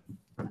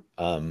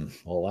 Well,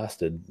 it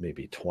lasted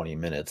maybe 20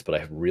 minutes, but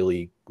I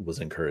really was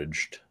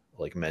encouraged,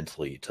 like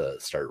mentally, to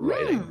start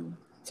writing.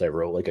 So I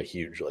wrote like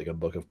a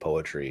book of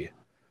poetry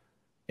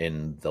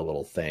in the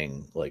little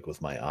thing, like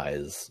with my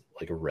eyes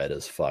like red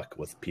as fuck,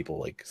 with people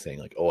like saying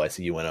like, "Oh, I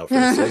see you went out for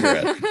a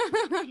cigarette."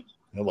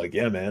 And I'm like,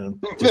 "Yeah, man,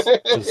 I'm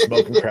just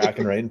smoking crack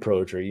and writing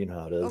poetry. You know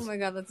how it is." Oh my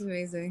god, that's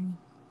amazing.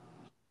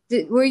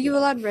 Were you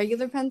allowed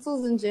regular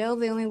pencils in jail?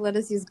 They only let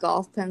us use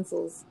golf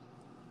pencils.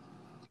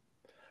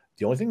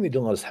 The only thing they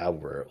didn't let us have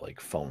were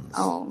like phones.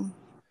 Oh.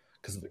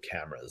 Because of the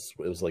cameras.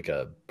 It was like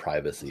a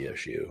privacy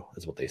issue,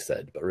 is what they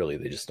said. But really,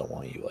 they just don't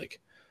want you like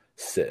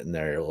sitting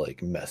there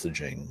like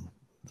messaging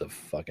the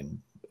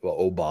fucking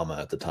Obama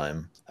at the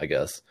time, I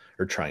guess,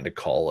 or trying to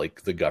call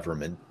like the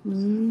government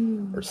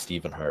or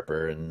Stephen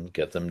Harper and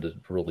get them to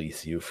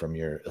release you from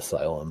your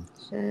asylum.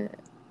 Shit.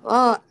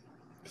 Well,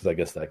 because I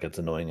guess that gets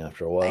annoying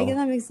after a while. I guess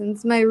that makes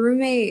sense. My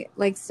roommate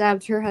like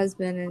stabbed her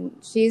husband, and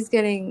she's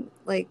getting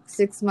like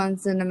 6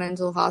 months in a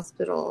mental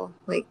hospital,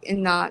 like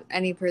in not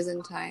any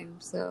prison time.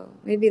 So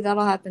maybe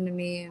that'll happen to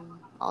me, and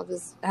I'll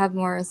just have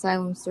more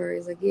asylum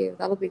stories like you.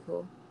 That'll be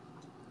cool.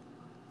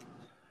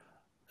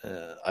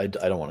 I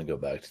don't want to go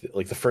back to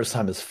like the first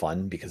time is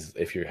fun, because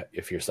if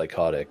you're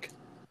psychotic,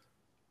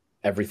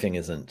 everything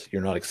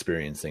you're not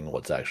experiencing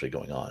what's actually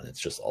going on.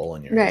 It's just all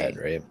in your head,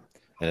 right?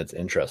 And it's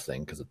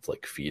interesting because it's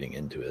like feeding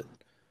into it.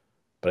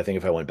 But I think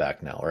if I went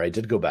back now, or I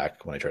did go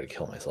back when I tried to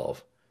kill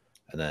myself,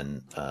 and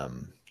then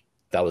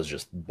that was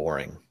just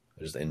boring.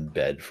 I was in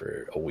bed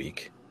for a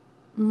week.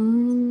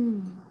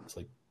 It's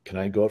like, can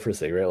I go out for a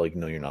cigarette? Like,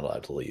 no, you're not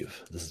allowed to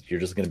leave. You're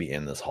just going to be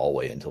in this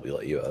hallway until we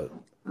let you out.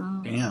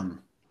 Oh.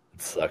 Damn.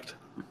 It sucked.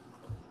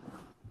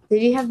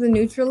 Did you have the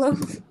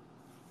Nutraloaf?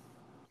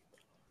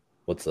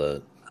 What's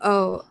that?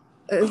 Oh,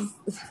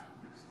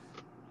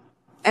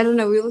 I don't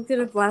know. We looked it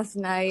up last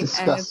night,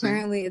 Disgusting. And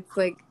apparently it's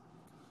like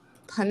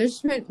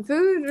punishment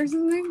food or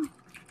something.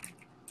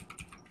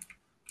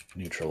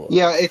 Nutraloaf.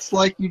 Yeah, it's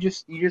like you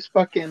just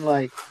fucking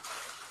like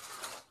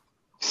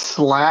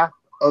slap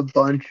a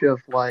bunch of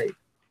like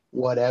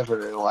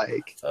whatever,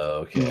 like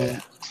Okay.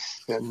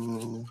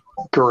 and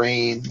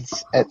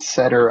grains,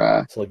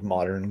 etc. It's like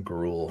modern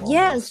gruel.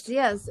 Yes.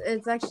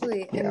 It's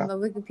actually in the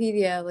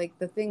Wikipedia, like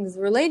the things,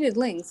 related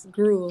links,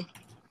 gruel.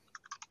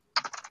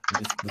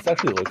 This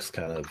actually looks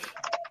kind of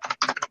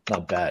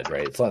not bad,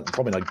 right? It's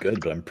probably not good,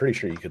 but I'm pretty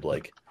sure you could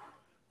like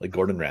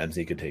Gordon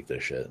Ramsay could take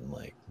this shit and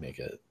like make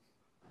it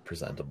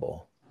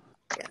presentable.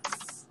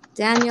 Yes.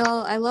 Daniel,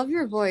 I love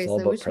your voice. all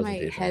I about wish my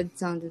presentation. head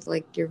sounded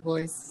like your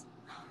voice.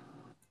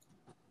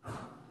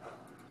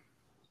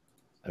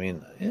 I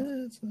mean,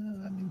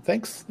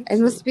 thanks. It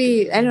must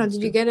be, I don't know,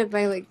 did you get it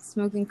by like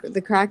smoking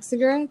the crack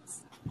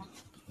cigarettes?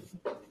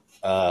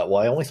 Well,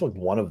 I only smoked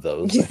one of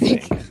those, You I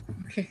think.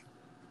 Okay.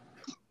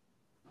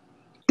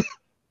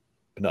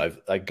 But no,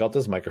 I got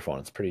this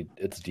microphone.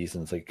 It's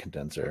decent. It's like a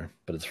condenser,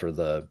 but it's for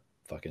the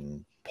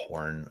fucking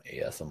porn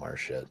ASMR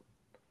shit.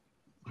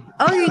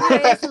 Oh, you do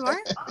ASMR?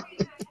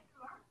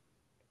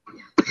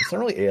 It's not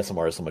really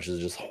ASMR so much as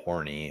just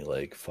horny,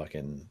 like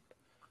fucking.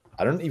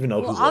 I don't even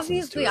know who listens to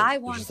obviously it. I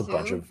There's want just a to.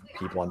 bunch of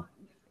people on.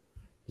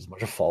 There's a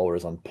bunch of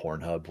followers on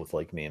Pornhub with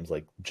like names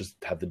like just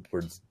have the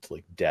words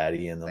like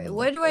 "daddy" in them. Wait, and,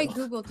 what like, do I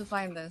Google to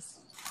find this?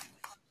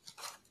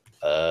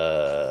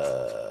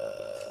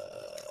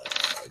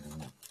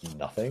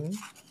 Nothing.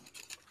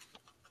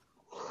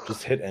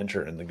 Just hit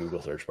enter in the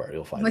Google search bar.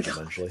 You'll find it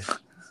eventually.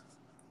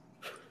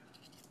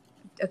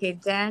 Okay,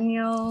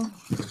 Daniel.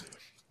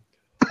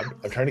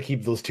 I'm trying to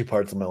keep those two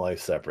parts of my life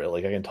separate.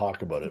 Like I can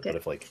talk about it, but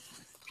if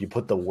you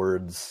put the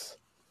words,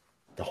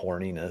 the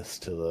horniness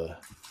to the.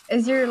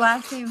 Is your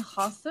last name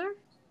Hosser?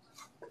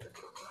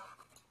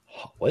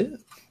 What?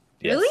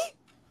 Yes. Really?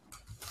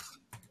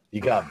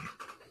 You got me.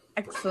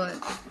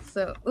 Excellent.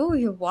 So, ooh,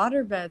 you have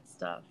waterbed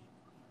stuff.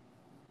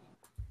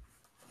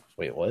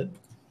 Wait, what?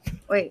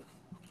 Wait,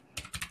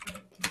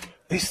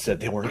 They said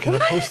they weren't going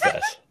to post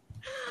that.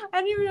 I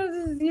don't even know if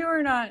this is you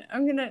or not.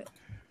 I'm gonna.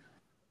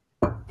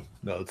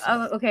 No, it's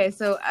Oh, okay,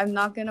 so I'm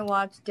not gonna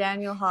watch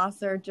Daniel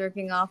Hosser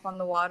jerking off on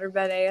the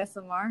waterbed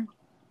ASMR.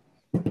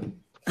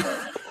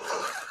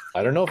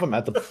 I don't know if I'm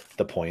at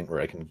the point where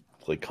I can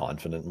like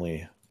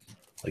confidently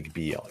like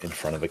be in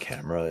front of a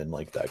camera in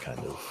like that kind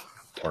of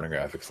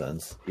pornographic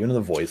sense. Even though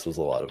the voice was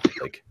a lot of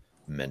like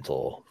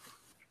mental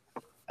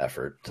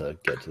effort to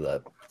get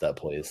to that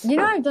place. You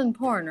know I've done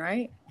porn,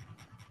 right?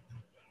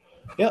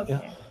 Yeah.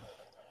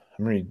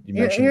 I mean, you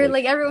You're mentioned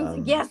like everyone's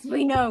like, yes,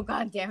 we know.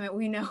 God damn it,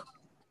 we know.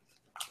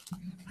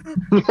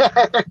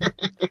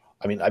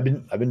 I mean, I've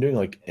been doing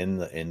like in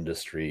the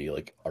industry,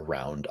 like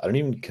around. I don't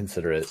even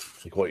consider it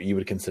like what you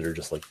would consider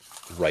just like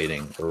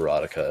writing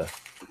erotica.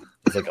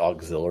 It's like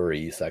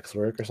auxiliary sex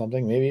work or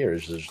something, maybe, or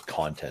is it just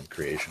content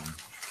creation?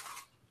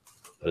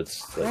 But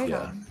it's like Right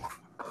on.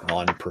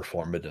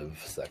 non-performative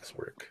sex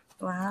work.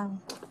 Wow.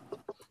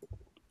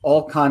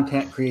 All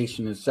content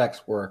creation is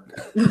sex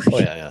work. Oh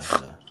yeah.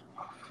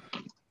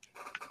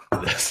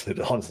 Yes, it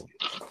honestly,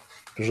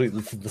 usually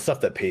the stuff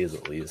that pays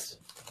at least.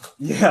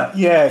 Yeah,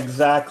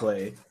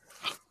 exactly.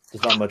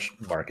 There's not much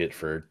market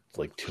for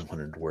like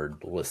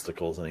 200-word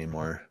listicles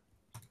anymore.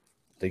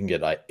 They can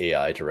get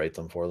AI to write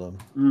them for them.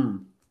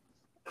 Mm.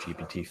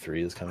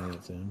 GPT-3 is coming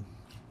out soon.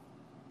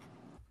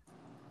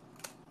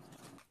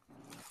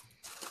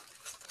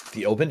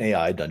 The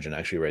OpenAI dungeon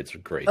actually writes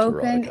great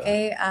Open erotica.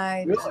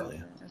 AI.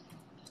 Recently.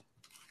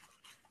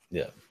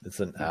 Yeah, it's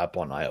an app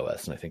on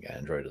iOS and I think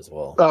Android as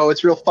well. Oh,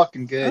 it's real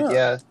fucking good. Oh.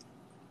 Yeah.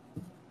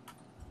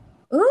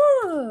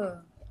 Ooh.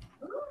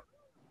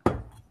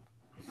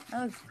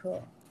 That was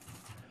cool.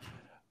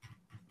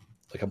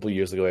 A couple of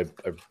years ago,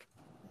 I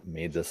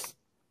made this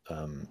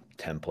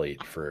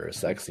template for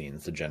sex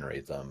scenes to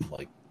generate them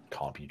like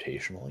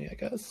computationally, I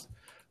guess.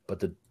 But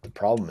the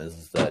problem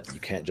is that you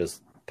can't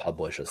just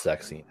publish a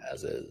sex scene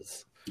as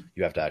is.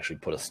 You have to actually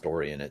put a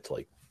story in it to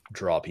like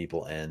draw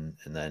people in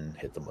and then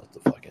hit them with the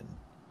fucking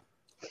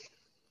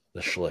the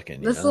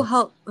schlicken. This will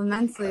help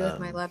immensely with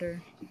my letter.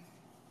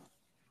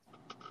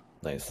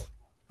 Nice.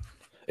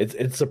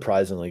 It's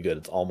surprisingly good.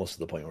 It's almost to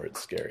the point where it's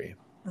scary.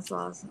 That's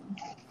awesome.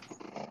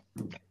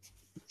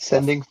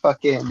 Sending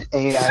fucking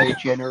AI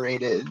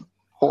generated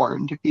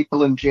porn to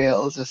people in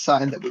jail is a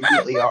sign that we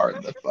really are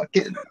in the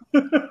fucking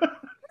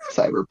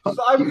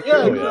cyberpunk. future. Yeah,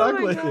 Oh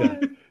my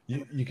exactly.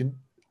 God.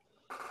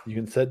 You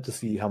can set to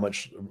see how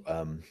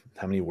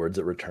many words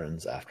it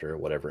returns after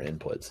whatever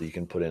input. So you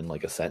can put in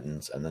like a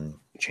sentence and then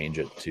change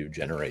it to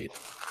generate,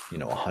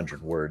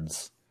 100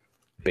 words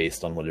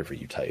based on whatever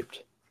you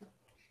typed.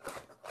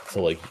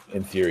 So like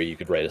in theory, you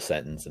could write a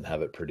sentence and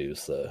have it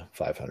produce a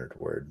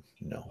 500-word,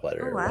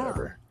 letter Oh, or wow.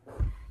 whatever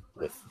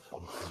with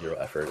zero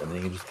effort, and then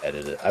you can just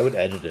edit it. I would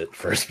edit it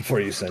first before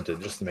you sent it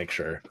just to make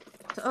sure.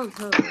 Oh,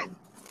 totally.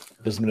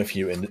 There's been a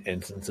few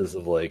instances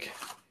of like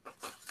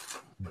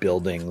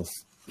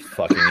buildings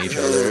fucking each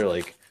other,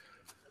 like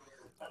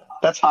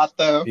That's hot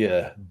though.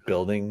 yeah,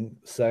 building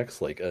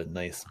sex, like a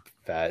nice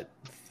fat,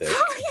 thick,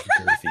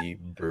 girthy,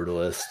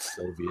 brutalist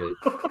Soviet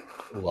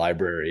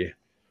library,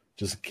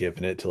 just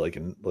giving it to like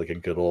a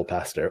good old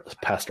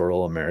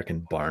pastoral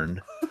American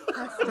barn.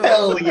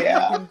 Hell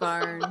yeah. Fucking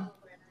barn.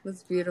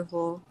 That's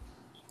beautiful.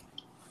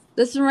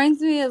 This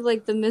reminds me of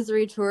like the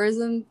misery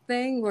tourism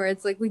thing where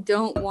it's like we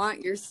don't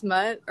want your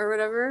smut or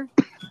whatever.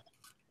 I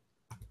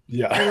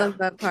Yeah, love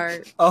that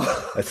part.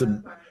 Oh, that's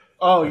a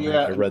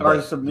yeah. I read Our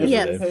that submission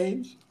Yes.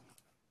 page.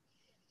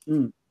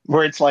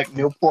 Where it's like,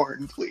 no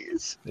porn,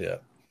 please. yeah,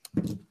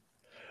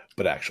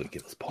 but actually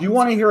give us Do you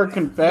want to hear a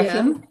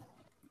confession?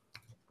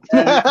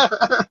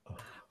 I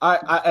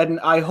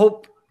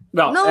hope.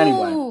 Well,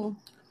 No.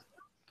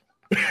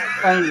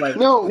 anyway.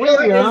 No,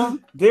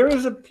 William. There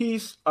is a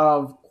piece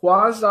of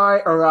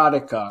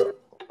quasi-erotica.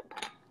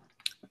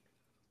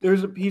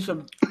 There's a piece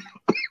of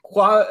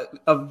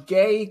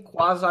gay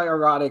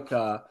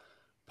quasi-erotica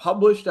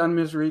published on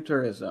Misery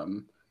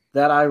Tourism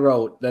that I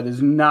wrote that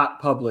is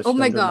not published. Oh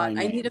my under god,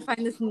 my I name. need to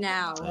find this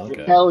now.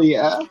 Okay. Hell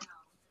yeah.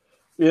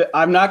 Yeah,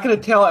 I'm not going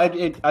to tell.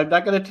 I'm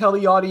not going to tell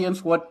the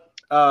audience what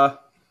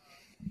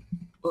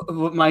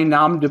my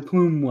nom de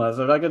plume was.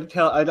 I'm not going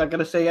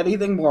to say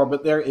anything more.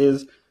 But there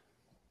is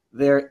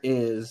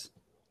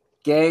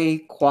gay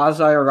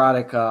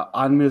quasi-erotica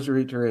on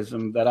Misery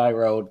Tourism that I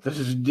wrote. This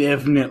is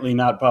definitely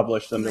not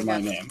published under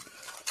my name.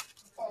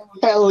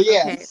 Hell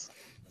yes.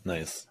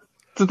 Nice.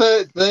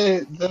 It's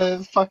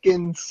the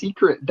fucking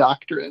secret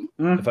doctrine.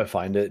 If I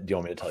find it, do you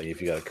want me to tell you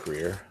if you got a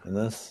career in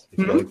this?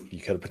 If you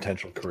got a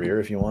potential career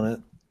if you want it?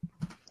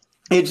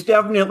 It's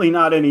definitely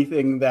not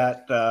anything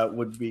that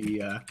would be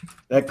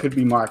that could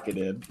be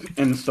marketed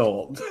and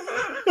sold.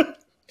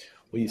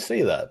 Well, you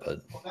say that,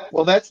 but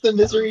Well, that's the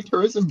Misery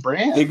Tourism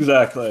brand.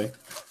 Exactly.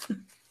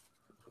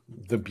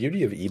 the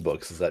beauty of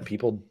ebooks is that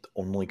people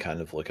only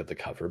kind of look at the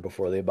cover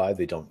before they buy.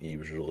 They don't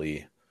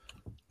usually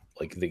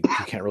like you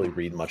can't really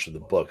read much of the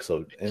book.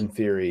 So in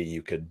theory,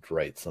 you could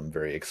write some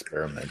very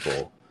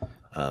experimental,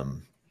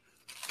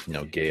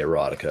 gay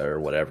erotica or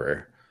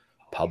whatever,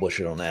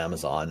 publish it on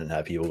Amazon, and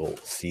have people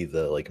see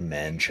the like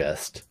man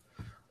chest,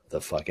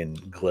 the fucking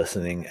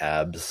glistening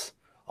abs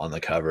on the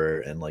cover,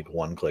 and like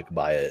one click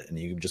buy it, and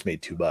you just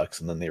made $2,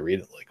 and then they read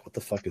it like, what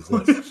the fuck is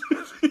this?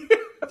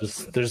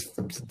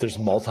 there's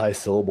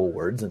multi-syllable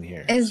words in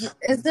here. Is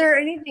there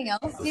anything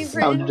else you've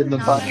Founded written in the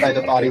not by under the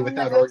your body name on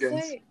without that organs.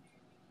 website?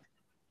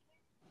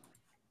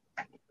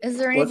 Is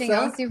there What's anything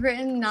that? else you've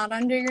written not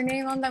under your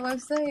name on that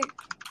website?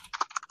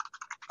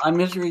 On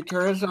Misery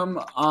Tourism,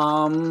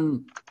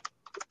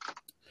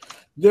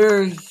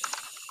 there's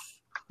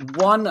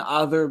one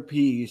other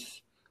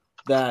piece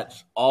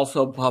that's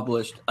also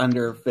published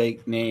under a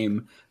fake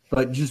name,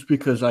 but just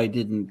because I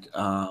didn't,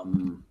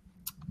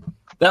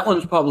 that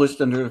one's published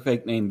under a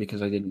fake name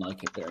because I didn't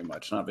like it very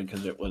much, not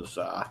because it was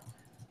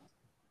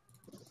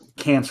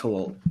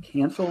cancelable.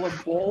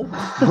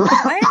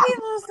 Why are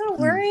people so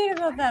worried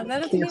about that?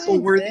 That doesn't even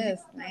Cancel-worthy.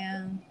 exist,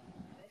 man.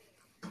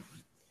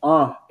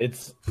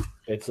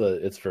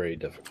 It's very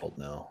difficult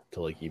now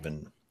to like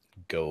even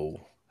go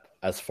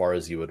as far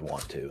as you would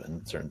want to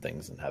in certain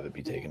things and have it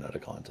be taken out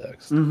of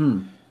context.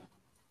 Mm-hmm.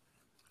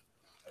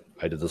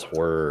 I did this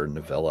horror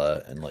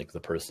novella, and like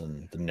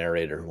the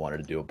narrator who wanted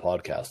to do a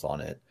podcast on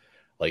it,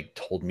 like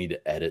told me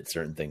to edit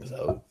certain things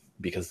out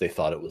because they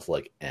thought it was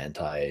like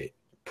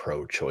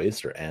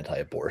anti-pro-choice or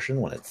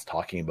anti-abortion when it's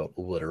talking about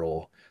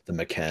the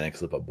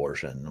mechanics of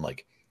abortion. And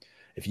like,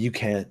 if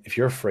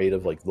you're afraid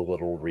of like the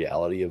literal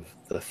reality of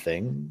the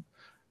thing,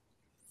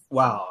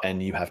 Wow.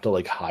 and you have to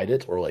like hide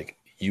it or like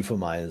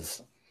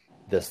euphemize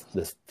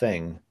this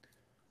thing,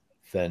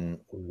 then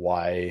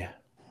why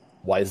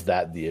is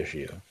that the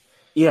issue?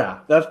 Yeah,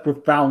 that's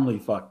profoundly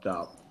fucked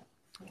up.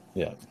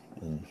 Yeah.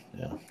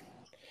 Yeah.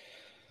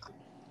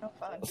 Oh,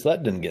 fun. So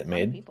that didn't get Lot of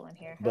made. people in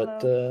here.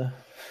 But Hello.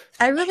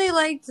 I really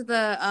liked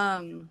the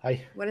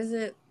hi. what is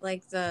it?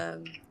 Like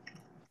the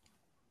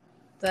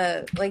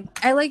like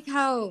I like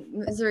how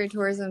Missouri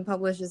Tourism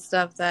publishes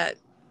stuff that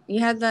you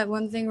had that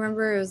one thing,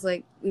 remember? It was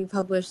like we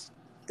published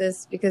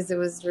this because it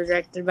was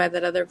rejected by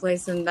that other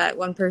place, and that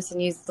one person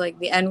used like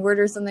the N-word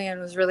or something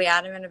and was really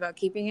adamant about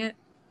keeping it.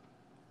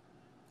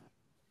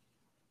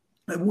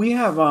 We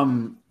have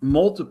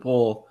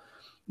multiple.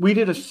 We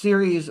did a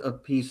series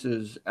of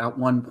pieces at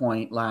one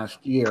point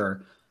last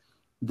year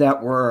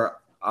that were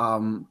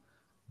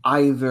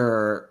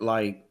either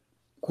like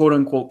quote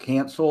unquote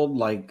canceled,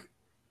 like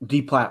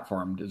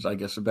deplatformed is I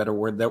guess a better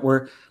word, that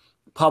were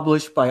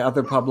published by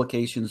other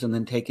publications and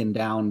then taken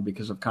down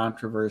because of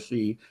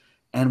controversy.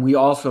 And we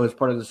also, as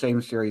part of the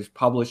same series,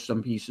 published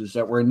some pieces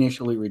that were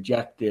initially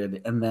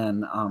rejected, and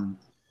then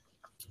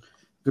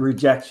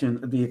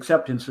the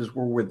acceptances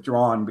were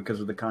withdrawn because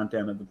of the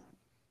content of the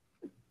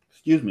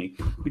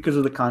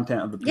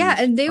piece. Yeah,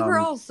 and they were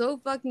all so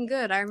fucking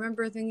good. I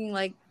remember thinking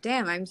like,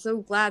 damn, I'm so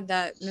glad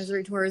that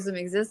Missouri Tourism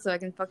exists so I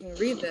can fucking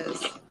read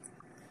this.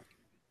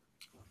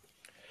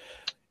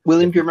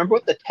 William, do you remember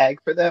what the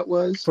tag for that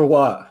was? For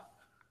what?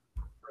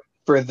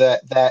 For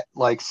that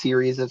like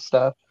series of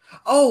stuff?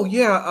 Oh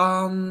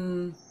yeah,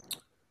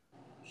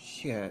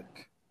 shit.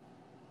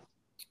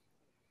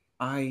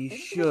 I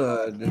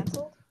should.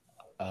 Canceled?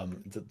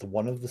 The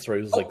one of the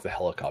stories was like the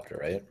helicopter,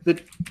 right?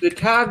 The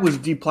tag was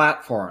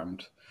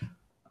deplatformed.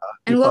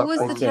 And what was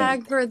the Deplatformed.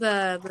 tag for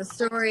the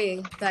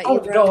story that you Oh,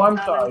 wrote? no, I'm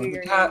not sorry. under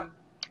your The tag- name?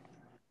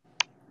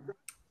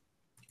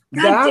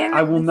 That God damn it.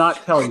 I will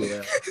not tell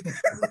you.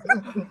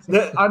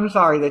 I'm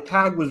sorry. The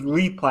tag was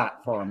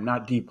replatformed,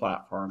 not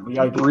deplatformed.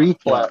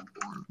 Replat.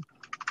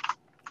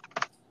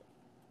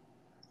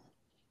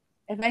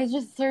 If I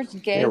just search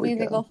gay, There do we you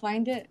think go. I'll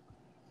find it?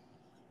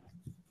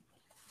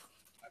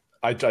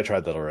 I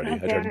tried that already.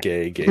 God I damn tried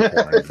it. gay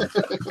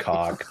porn,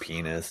 cock,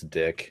 penis,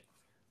 dick,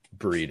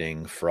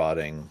 breeding,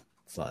 frauding.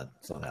 It's not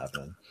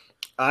happening.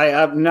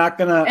 I'm not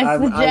gonna. It's the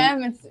I'm-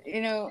 gem. It's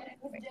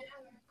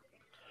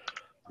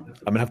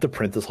I'm gonna have to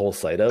print this whole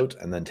site out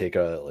and then take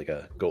go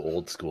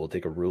old school,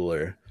 take a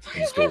ruler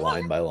and just go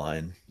line by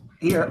line.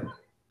 Here,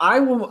 I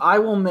will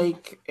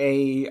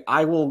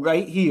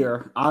right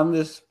here on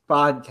this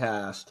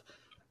podcast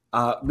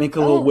make a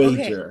little Oh, okay.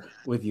 wager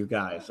with you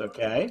guys,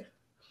 okay?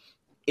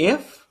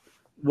 If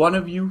one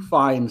of you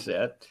finds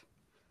it,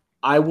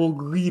 I will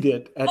read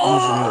it at Oh,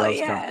 Misery Loves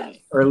yes.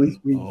 Company, or at least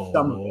read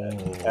some of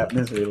it at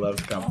Misery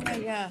Loves oh Company.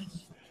 my gosh.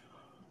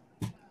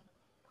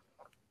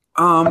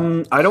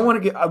 I don't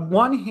want to get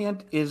one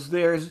hint is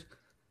there's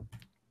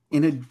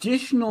an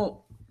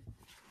additional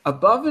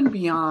above and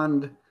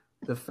beyond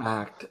the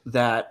fact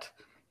that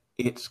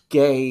it's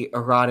gay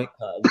erotica.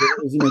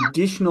 There is an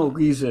additional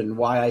reason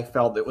why I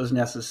felt it was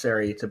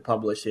necessary to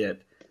publish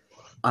it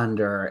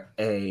under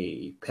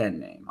a pen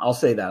name. I'll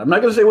say that. I'm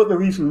not going to say what the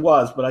reason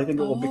was, but I think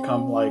it will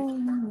become like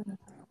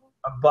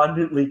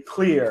abundantly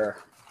clear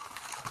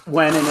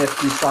when and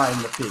if you find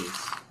the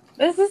piece.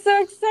 This is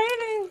so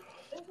exciting.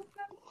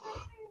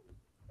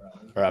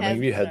 All right, I'm gonna Head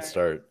give you a head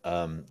start.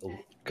 start.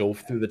 Go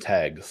through the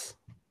tags.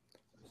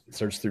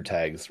 Search through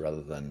tags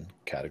rather than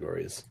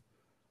categories.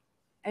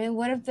 I mean,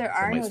 what if there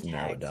are no might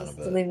narrow it tags, down a just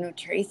to bit. leave no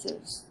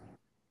traces?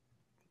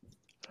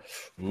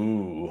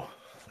 Ooh,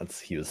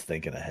 he was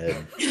thinking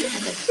ahead.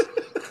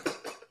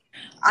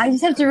 I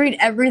just have to read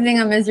everything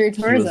on Misery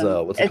He Tourism.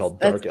 was what's it called?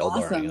 Dark That's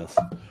Eldaring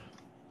awesome. us.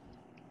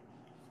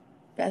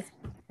 That's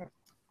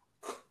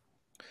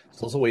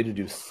It's also a way to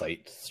do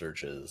site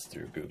searches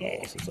through Google.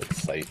 Yeah. So it's like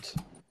site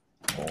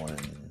colon.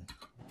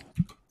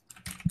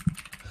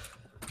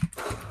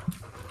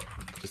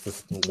 Just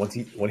this,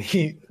 when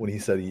he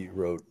said he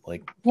wrote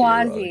like gay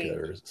Quasi. erotica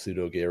or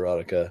pseudo gay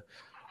erotica,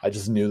 I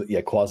just knew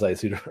quasi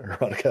pseudo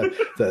erotica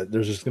that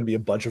there's just going to be a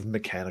bunch of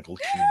mechanical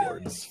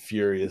keyboards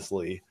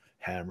furiously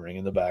hammering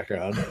in the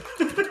background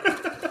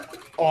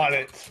on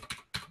it,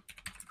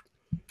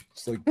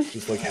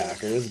 just like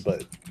hackers,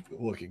 but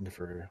looking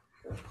for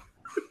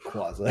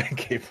quasi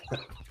gay.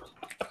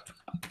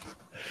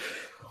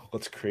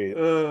 Let's create.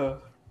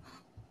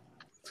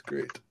 It's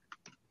great. But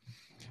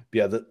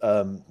yeah,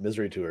 the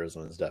Misery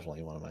Tourism is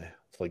definitely one of my.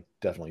 It's like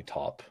definitely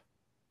top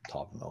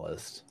of my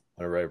list.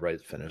 Whenever I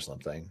finish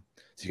something,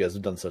 so you guys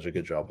have done such a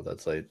good job with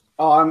that site.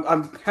 Oh,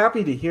 I'm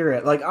happy to hear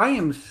it. Like I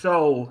am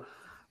so,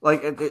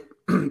 like,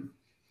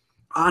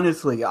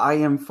 honestly, I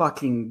am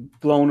fucking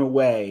blown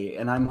away,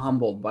 and I'm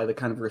humbled by the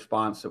kind of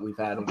response that we've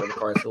had over the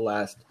course of the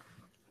last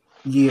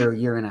year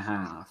and a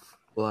half.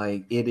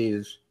 Like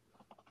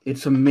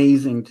it's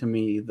amazing to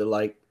me the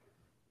like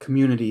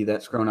community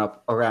that's grown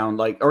up around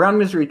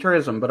Misery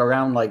Tourism, but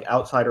around like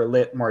Outsider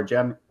Lit more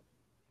generally.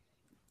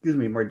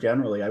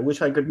 I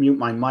wish I could mute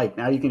my mic.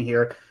 Now you can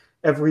hear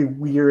every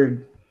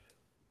weird,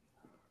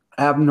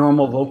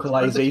 abnormal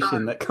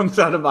vocalization that comes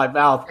out of my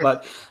mouth.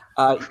 But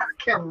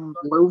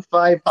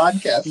lo-fi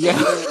podcast.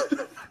 yeah,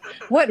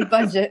 what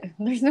budget?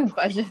 There's no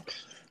budget.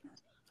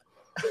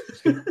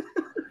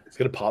 It's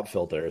got a pop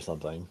filter or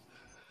something.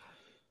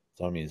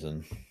 So I'm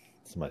using.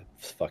 It's my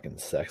fucking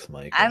sex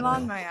mic. I'm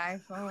on my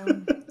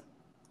iPhone.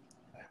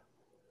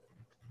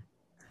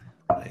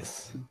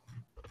 Nice.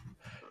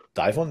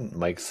 The iPhone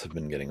mics have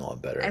been getting a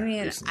lot better. I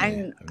mean,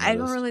 recently, I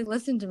don't really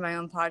listen to my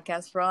own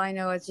podcast. For all I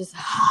know, it's just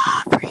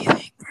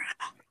breathing.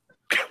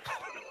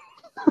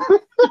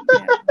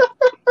 Yeah.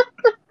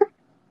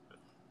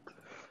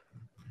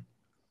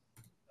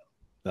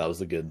 That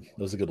was a good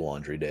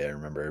laundry day. I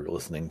remember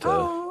listening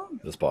to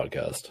this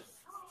podcast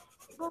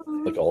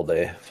like all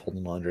day,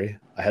 folding laundry.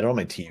 I had it on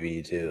my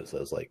TV too, so I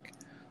was like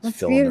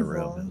filling the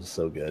room. It was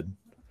so good.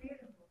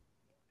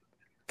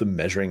 The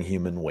Measuring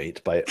Human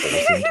Weight by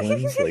Olsen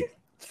Twins, like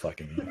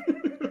fucking,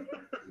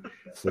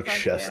 it's like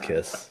chef's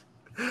kiss.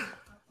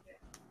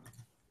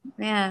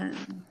 Man,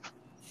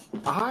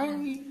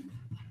 I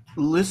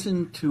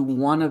listened to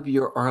one of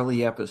your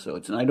early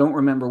episodes, and I don't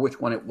remember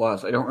which one it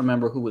was. I don't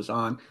remember who was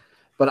on,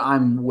 but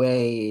I'm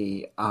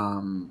way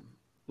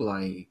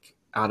like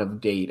out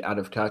of date, out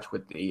of touch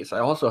with these. I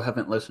also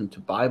haven't listened to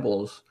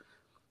Bibles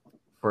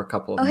for a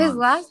couple of months. his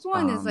last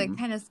one is like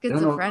kind of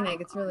schizophrenic.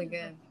 It's really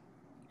good.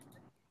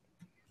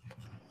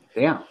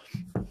 Damn.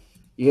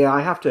 Yeah,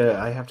 I have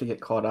to get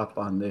caught up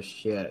on this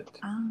shit.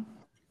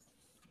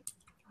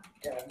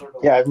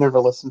 Yeah, I've never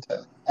listened to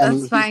any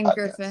That's of fine, these podcasts.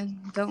 Griffin.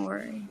 Don't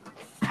worry.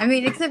 I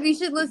mean, except you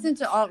should listen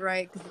to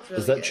alt-right because it's really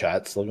Is that good.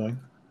 chat still going?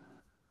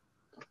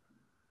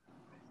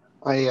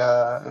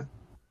 I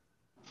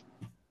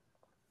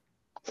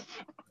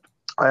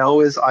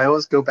always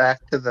go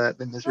back to the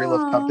Misery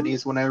Love Aw.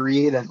 Companies when I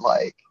read and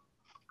like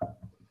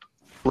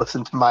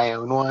listen to my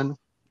own one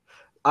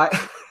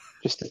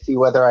just to see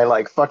whether I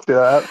like fucked it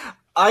up.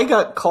 I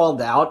got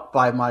called out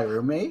by my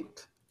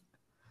roommate.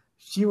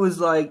 She was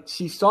like,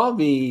 she saw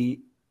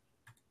me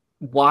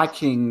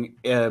watching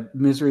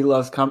Misery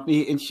Loves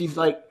Company, and she's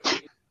like,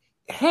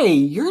 "Hey,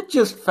 you're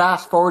just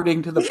fast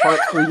forwarding to the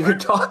parts where you're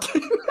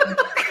talking."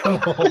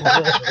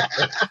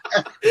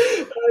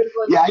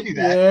 Yeah, I do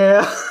that.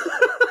 Yeah.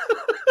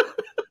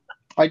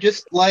 I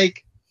just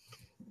like,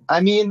 I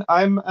mean,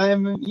 I'm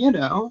you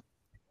know,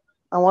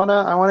 I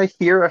wanna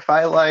hear if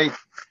I like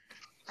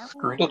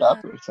screwed it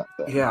up or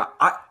something. Yeah,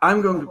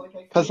 I'm going to.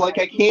 Because like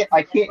I can't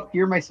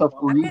hear myself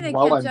I'm read gonna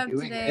while catch I'm up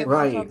doing today it. with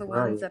all Right, the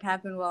right. ones that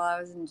happened while I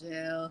was in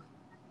jail.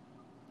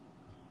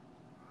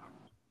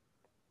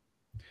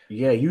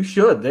 Yeah, you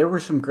should. There were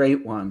some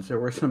great ones. There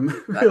were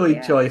some really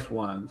yeah. choice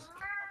ones.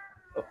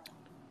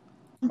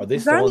 Are they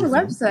Is that still on the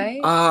on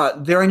Zoom?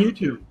 website? They're on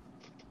YouTube.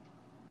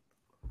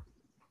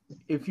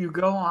 If you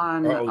go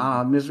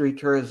on Misery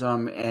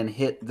Tourism and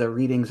hit the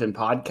readings and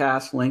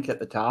podcasts link at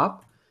the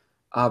top,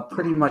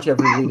 pretty much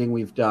every reading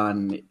we've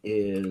done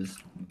is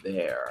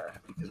there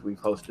because we've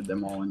hosted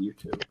them all on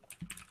YouTube.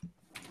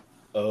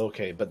 Oh,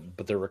 okay, but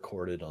they're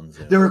recorded on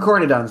Zoom. They're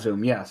recorded on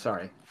Zoom. Yeah,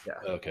 sorry. Yeah.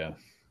 Okay,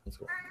 that's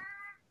cool.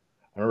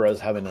 I remember I was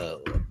having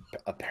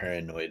a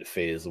paranoid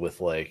phase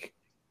with like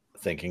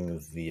thinking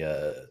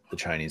the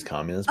Chinese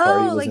Communist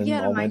Party was like, in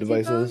yeah, all my my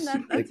devices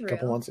That's like a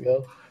couple real. months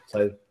ago.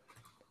 So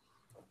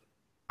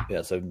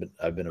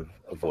I've been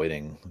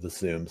avoiding the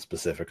Zoom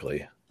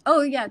specifically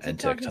Oh yeah, and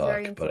TikTok is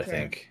very TikTok, but I insecure.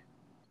 think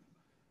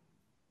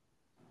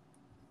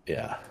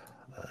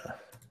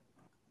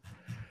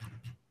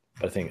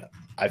but I think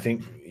I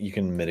think you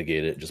can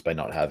mitigate it just by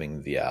not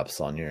having the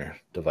apps on your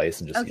device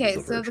and just Okay, use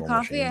the so the virtual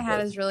coffee machine, I had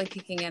but- is really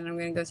kicking in. I'm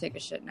gonna go take a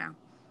shit now.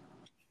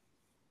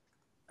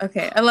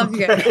 Okay, I love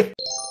you guys. Okay.